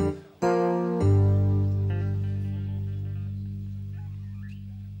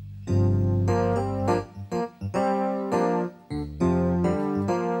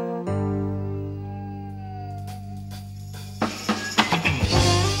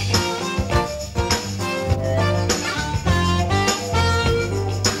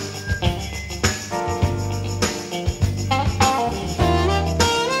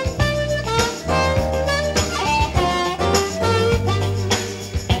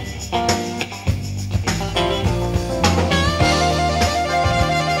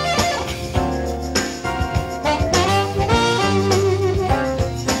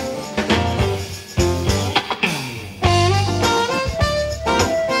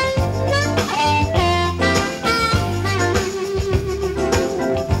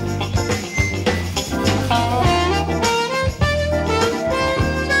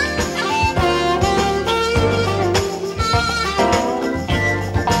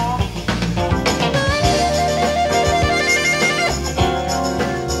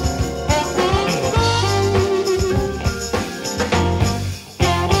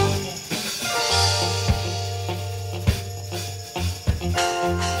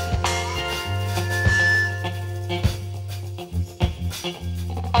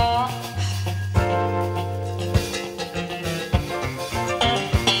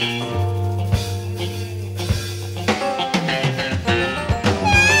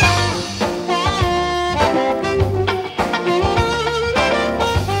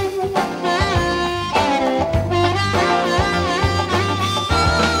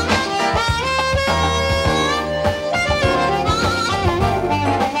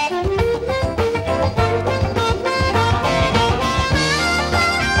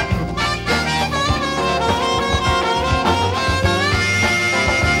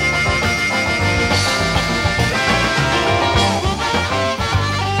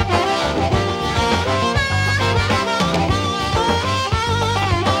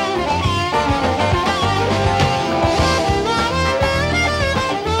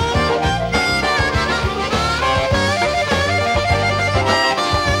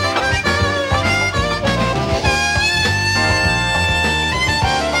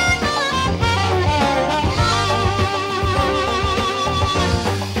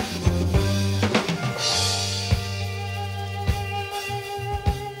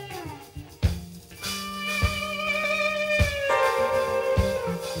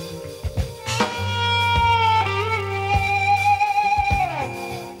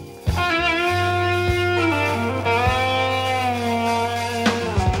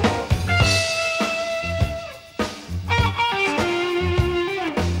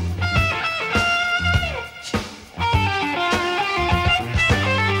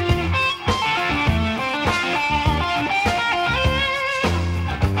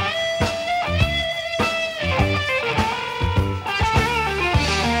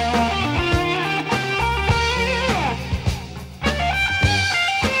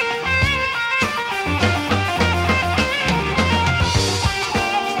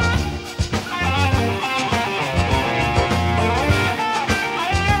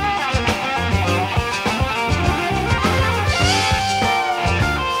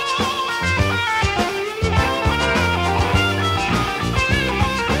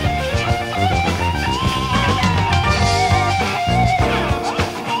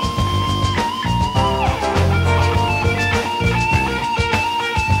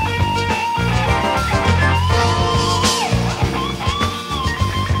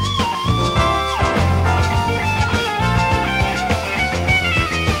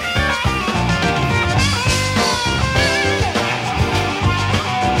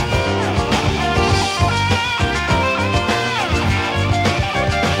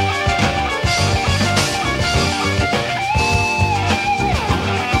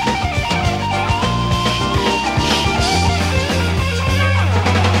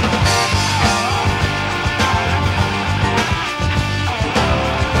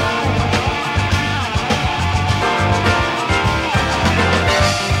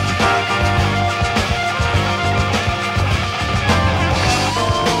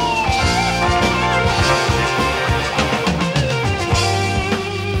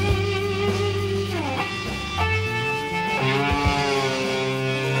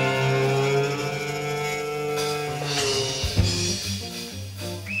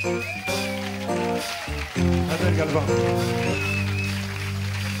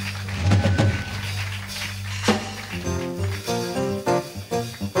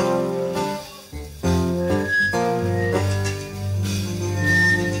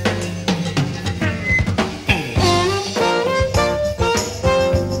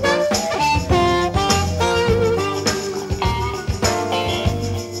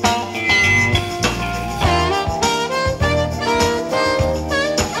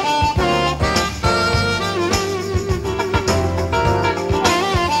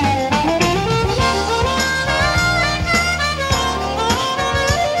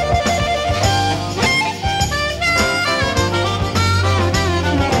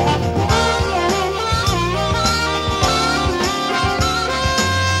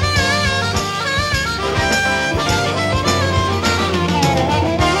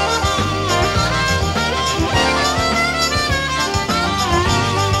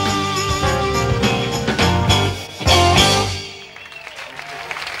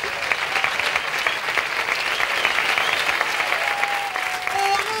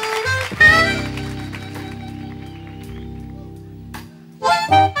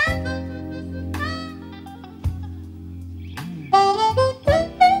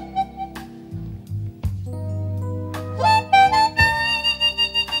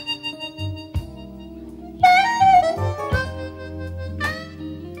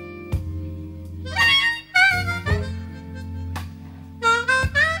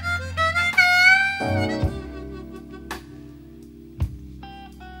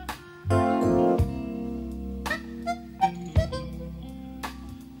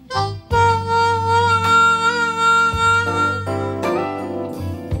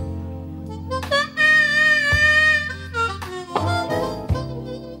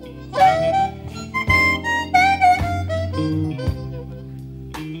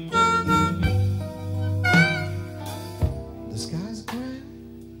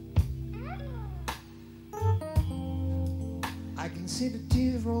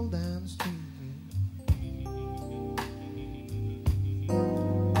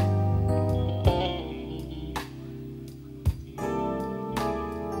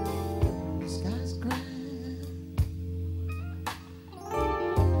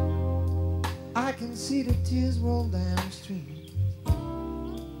 see the tears roll down the street.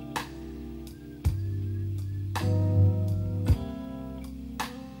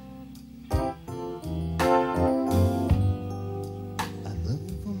 I'm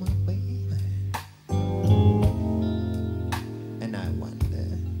looking for my baby, and I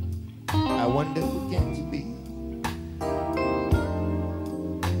wonder who can she be?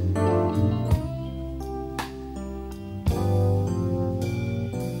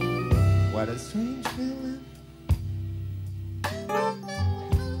 What a strange feeling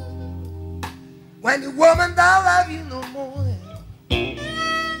when the woman don't love you no more.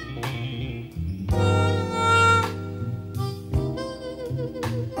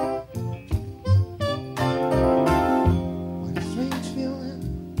 What a strange feeling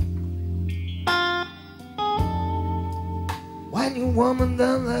when your woman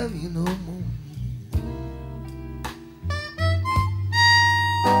don't love you no more.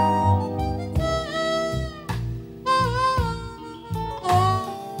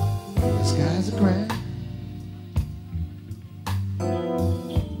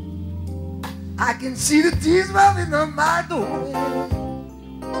 I can see the tears rolling on my door.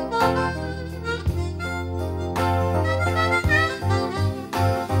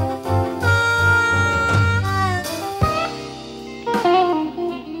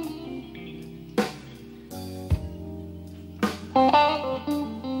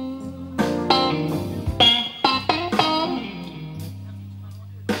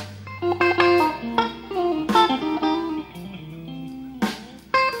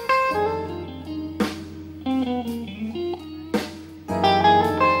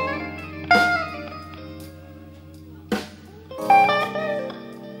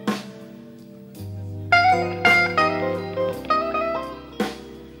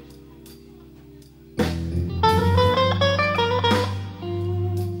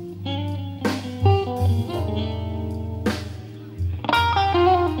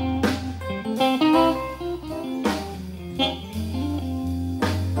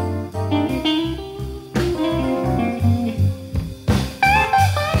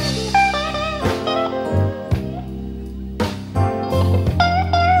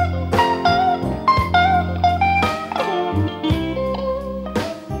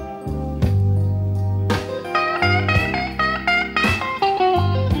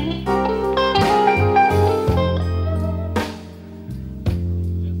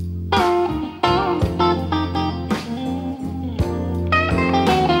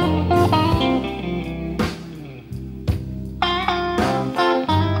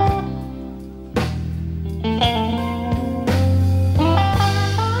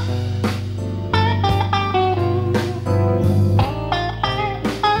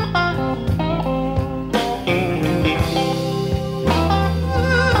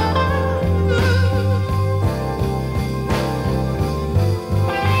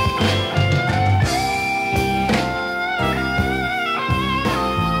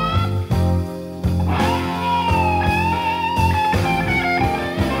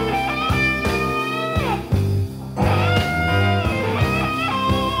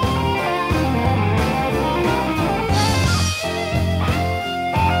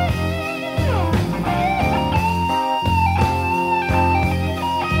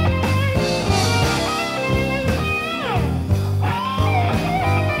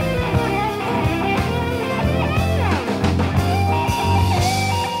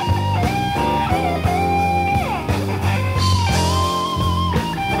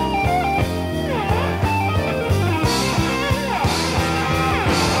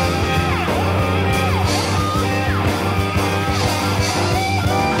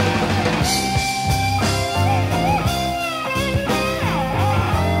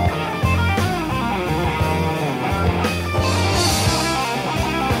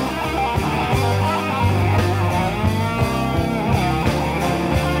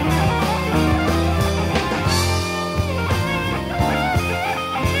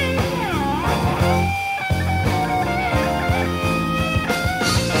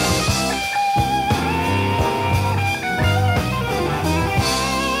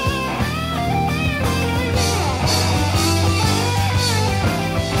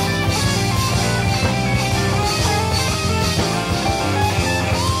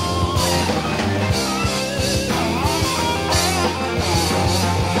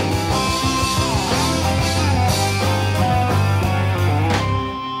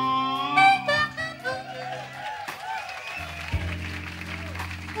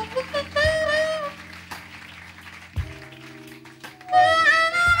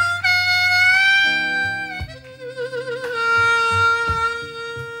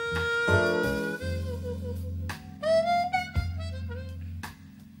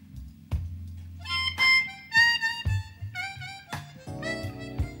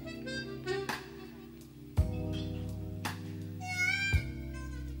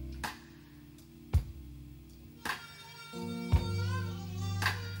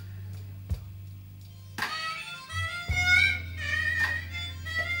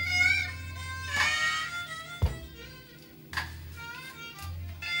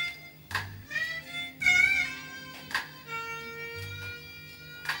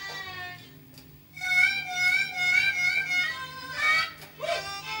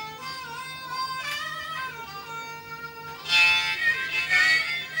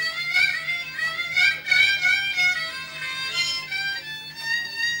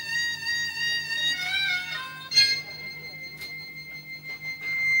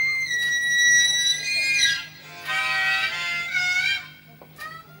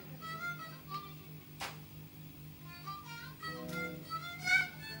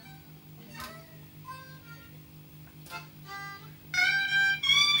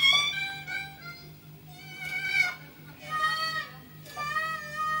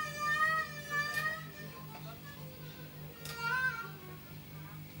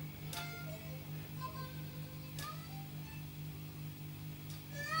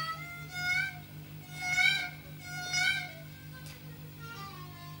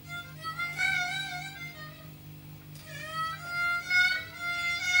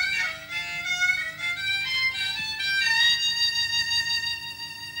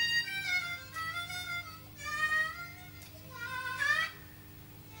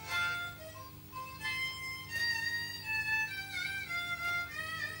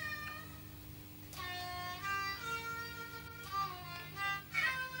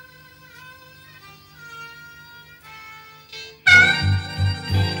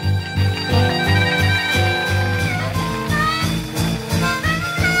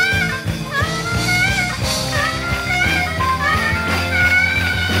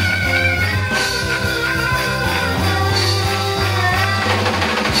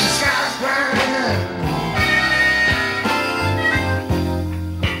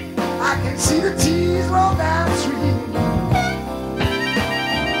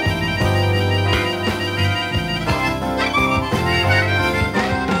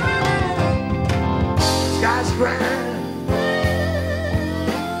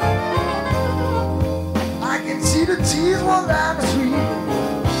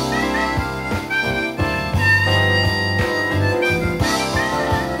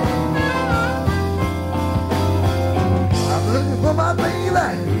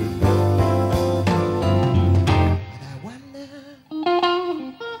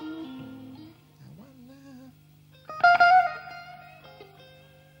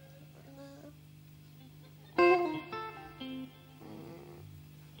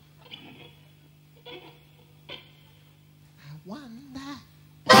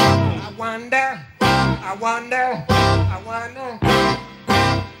 wonder, I wonder, I wonder.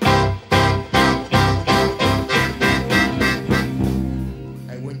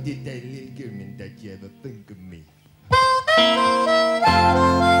 I wonder that little girl mean that you ever think of me.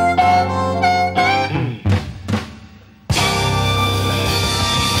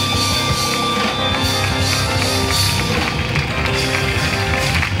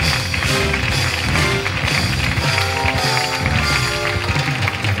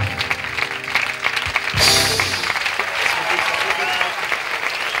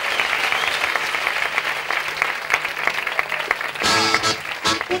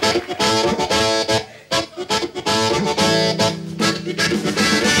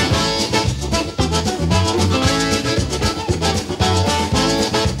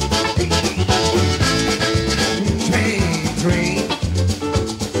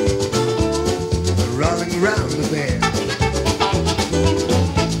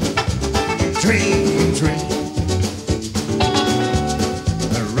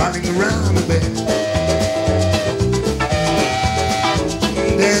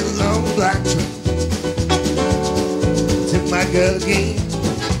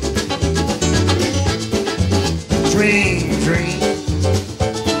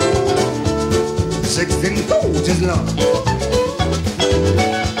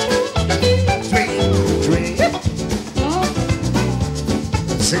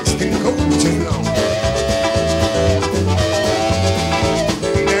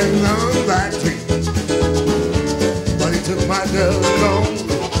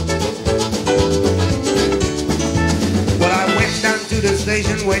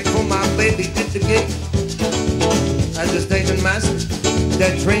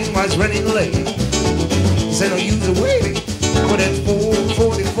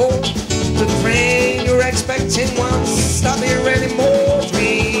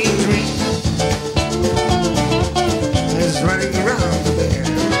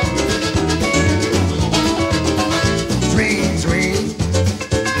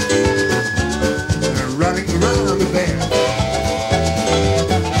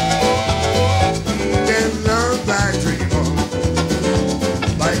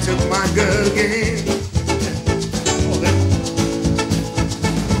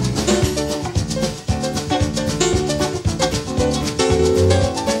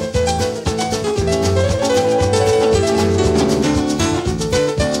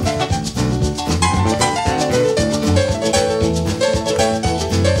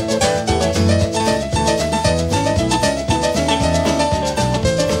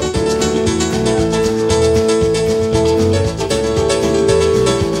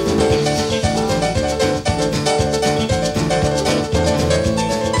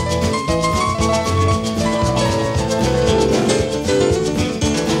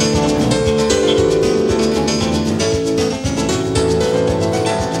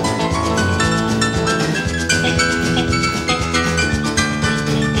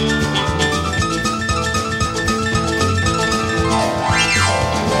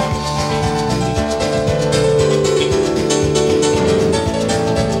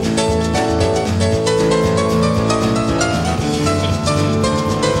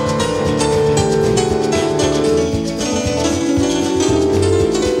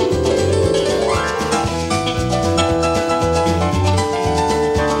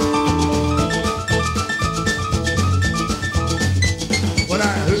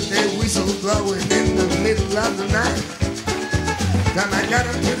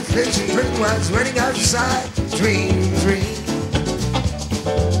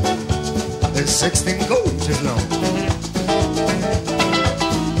 The 16 coaches long.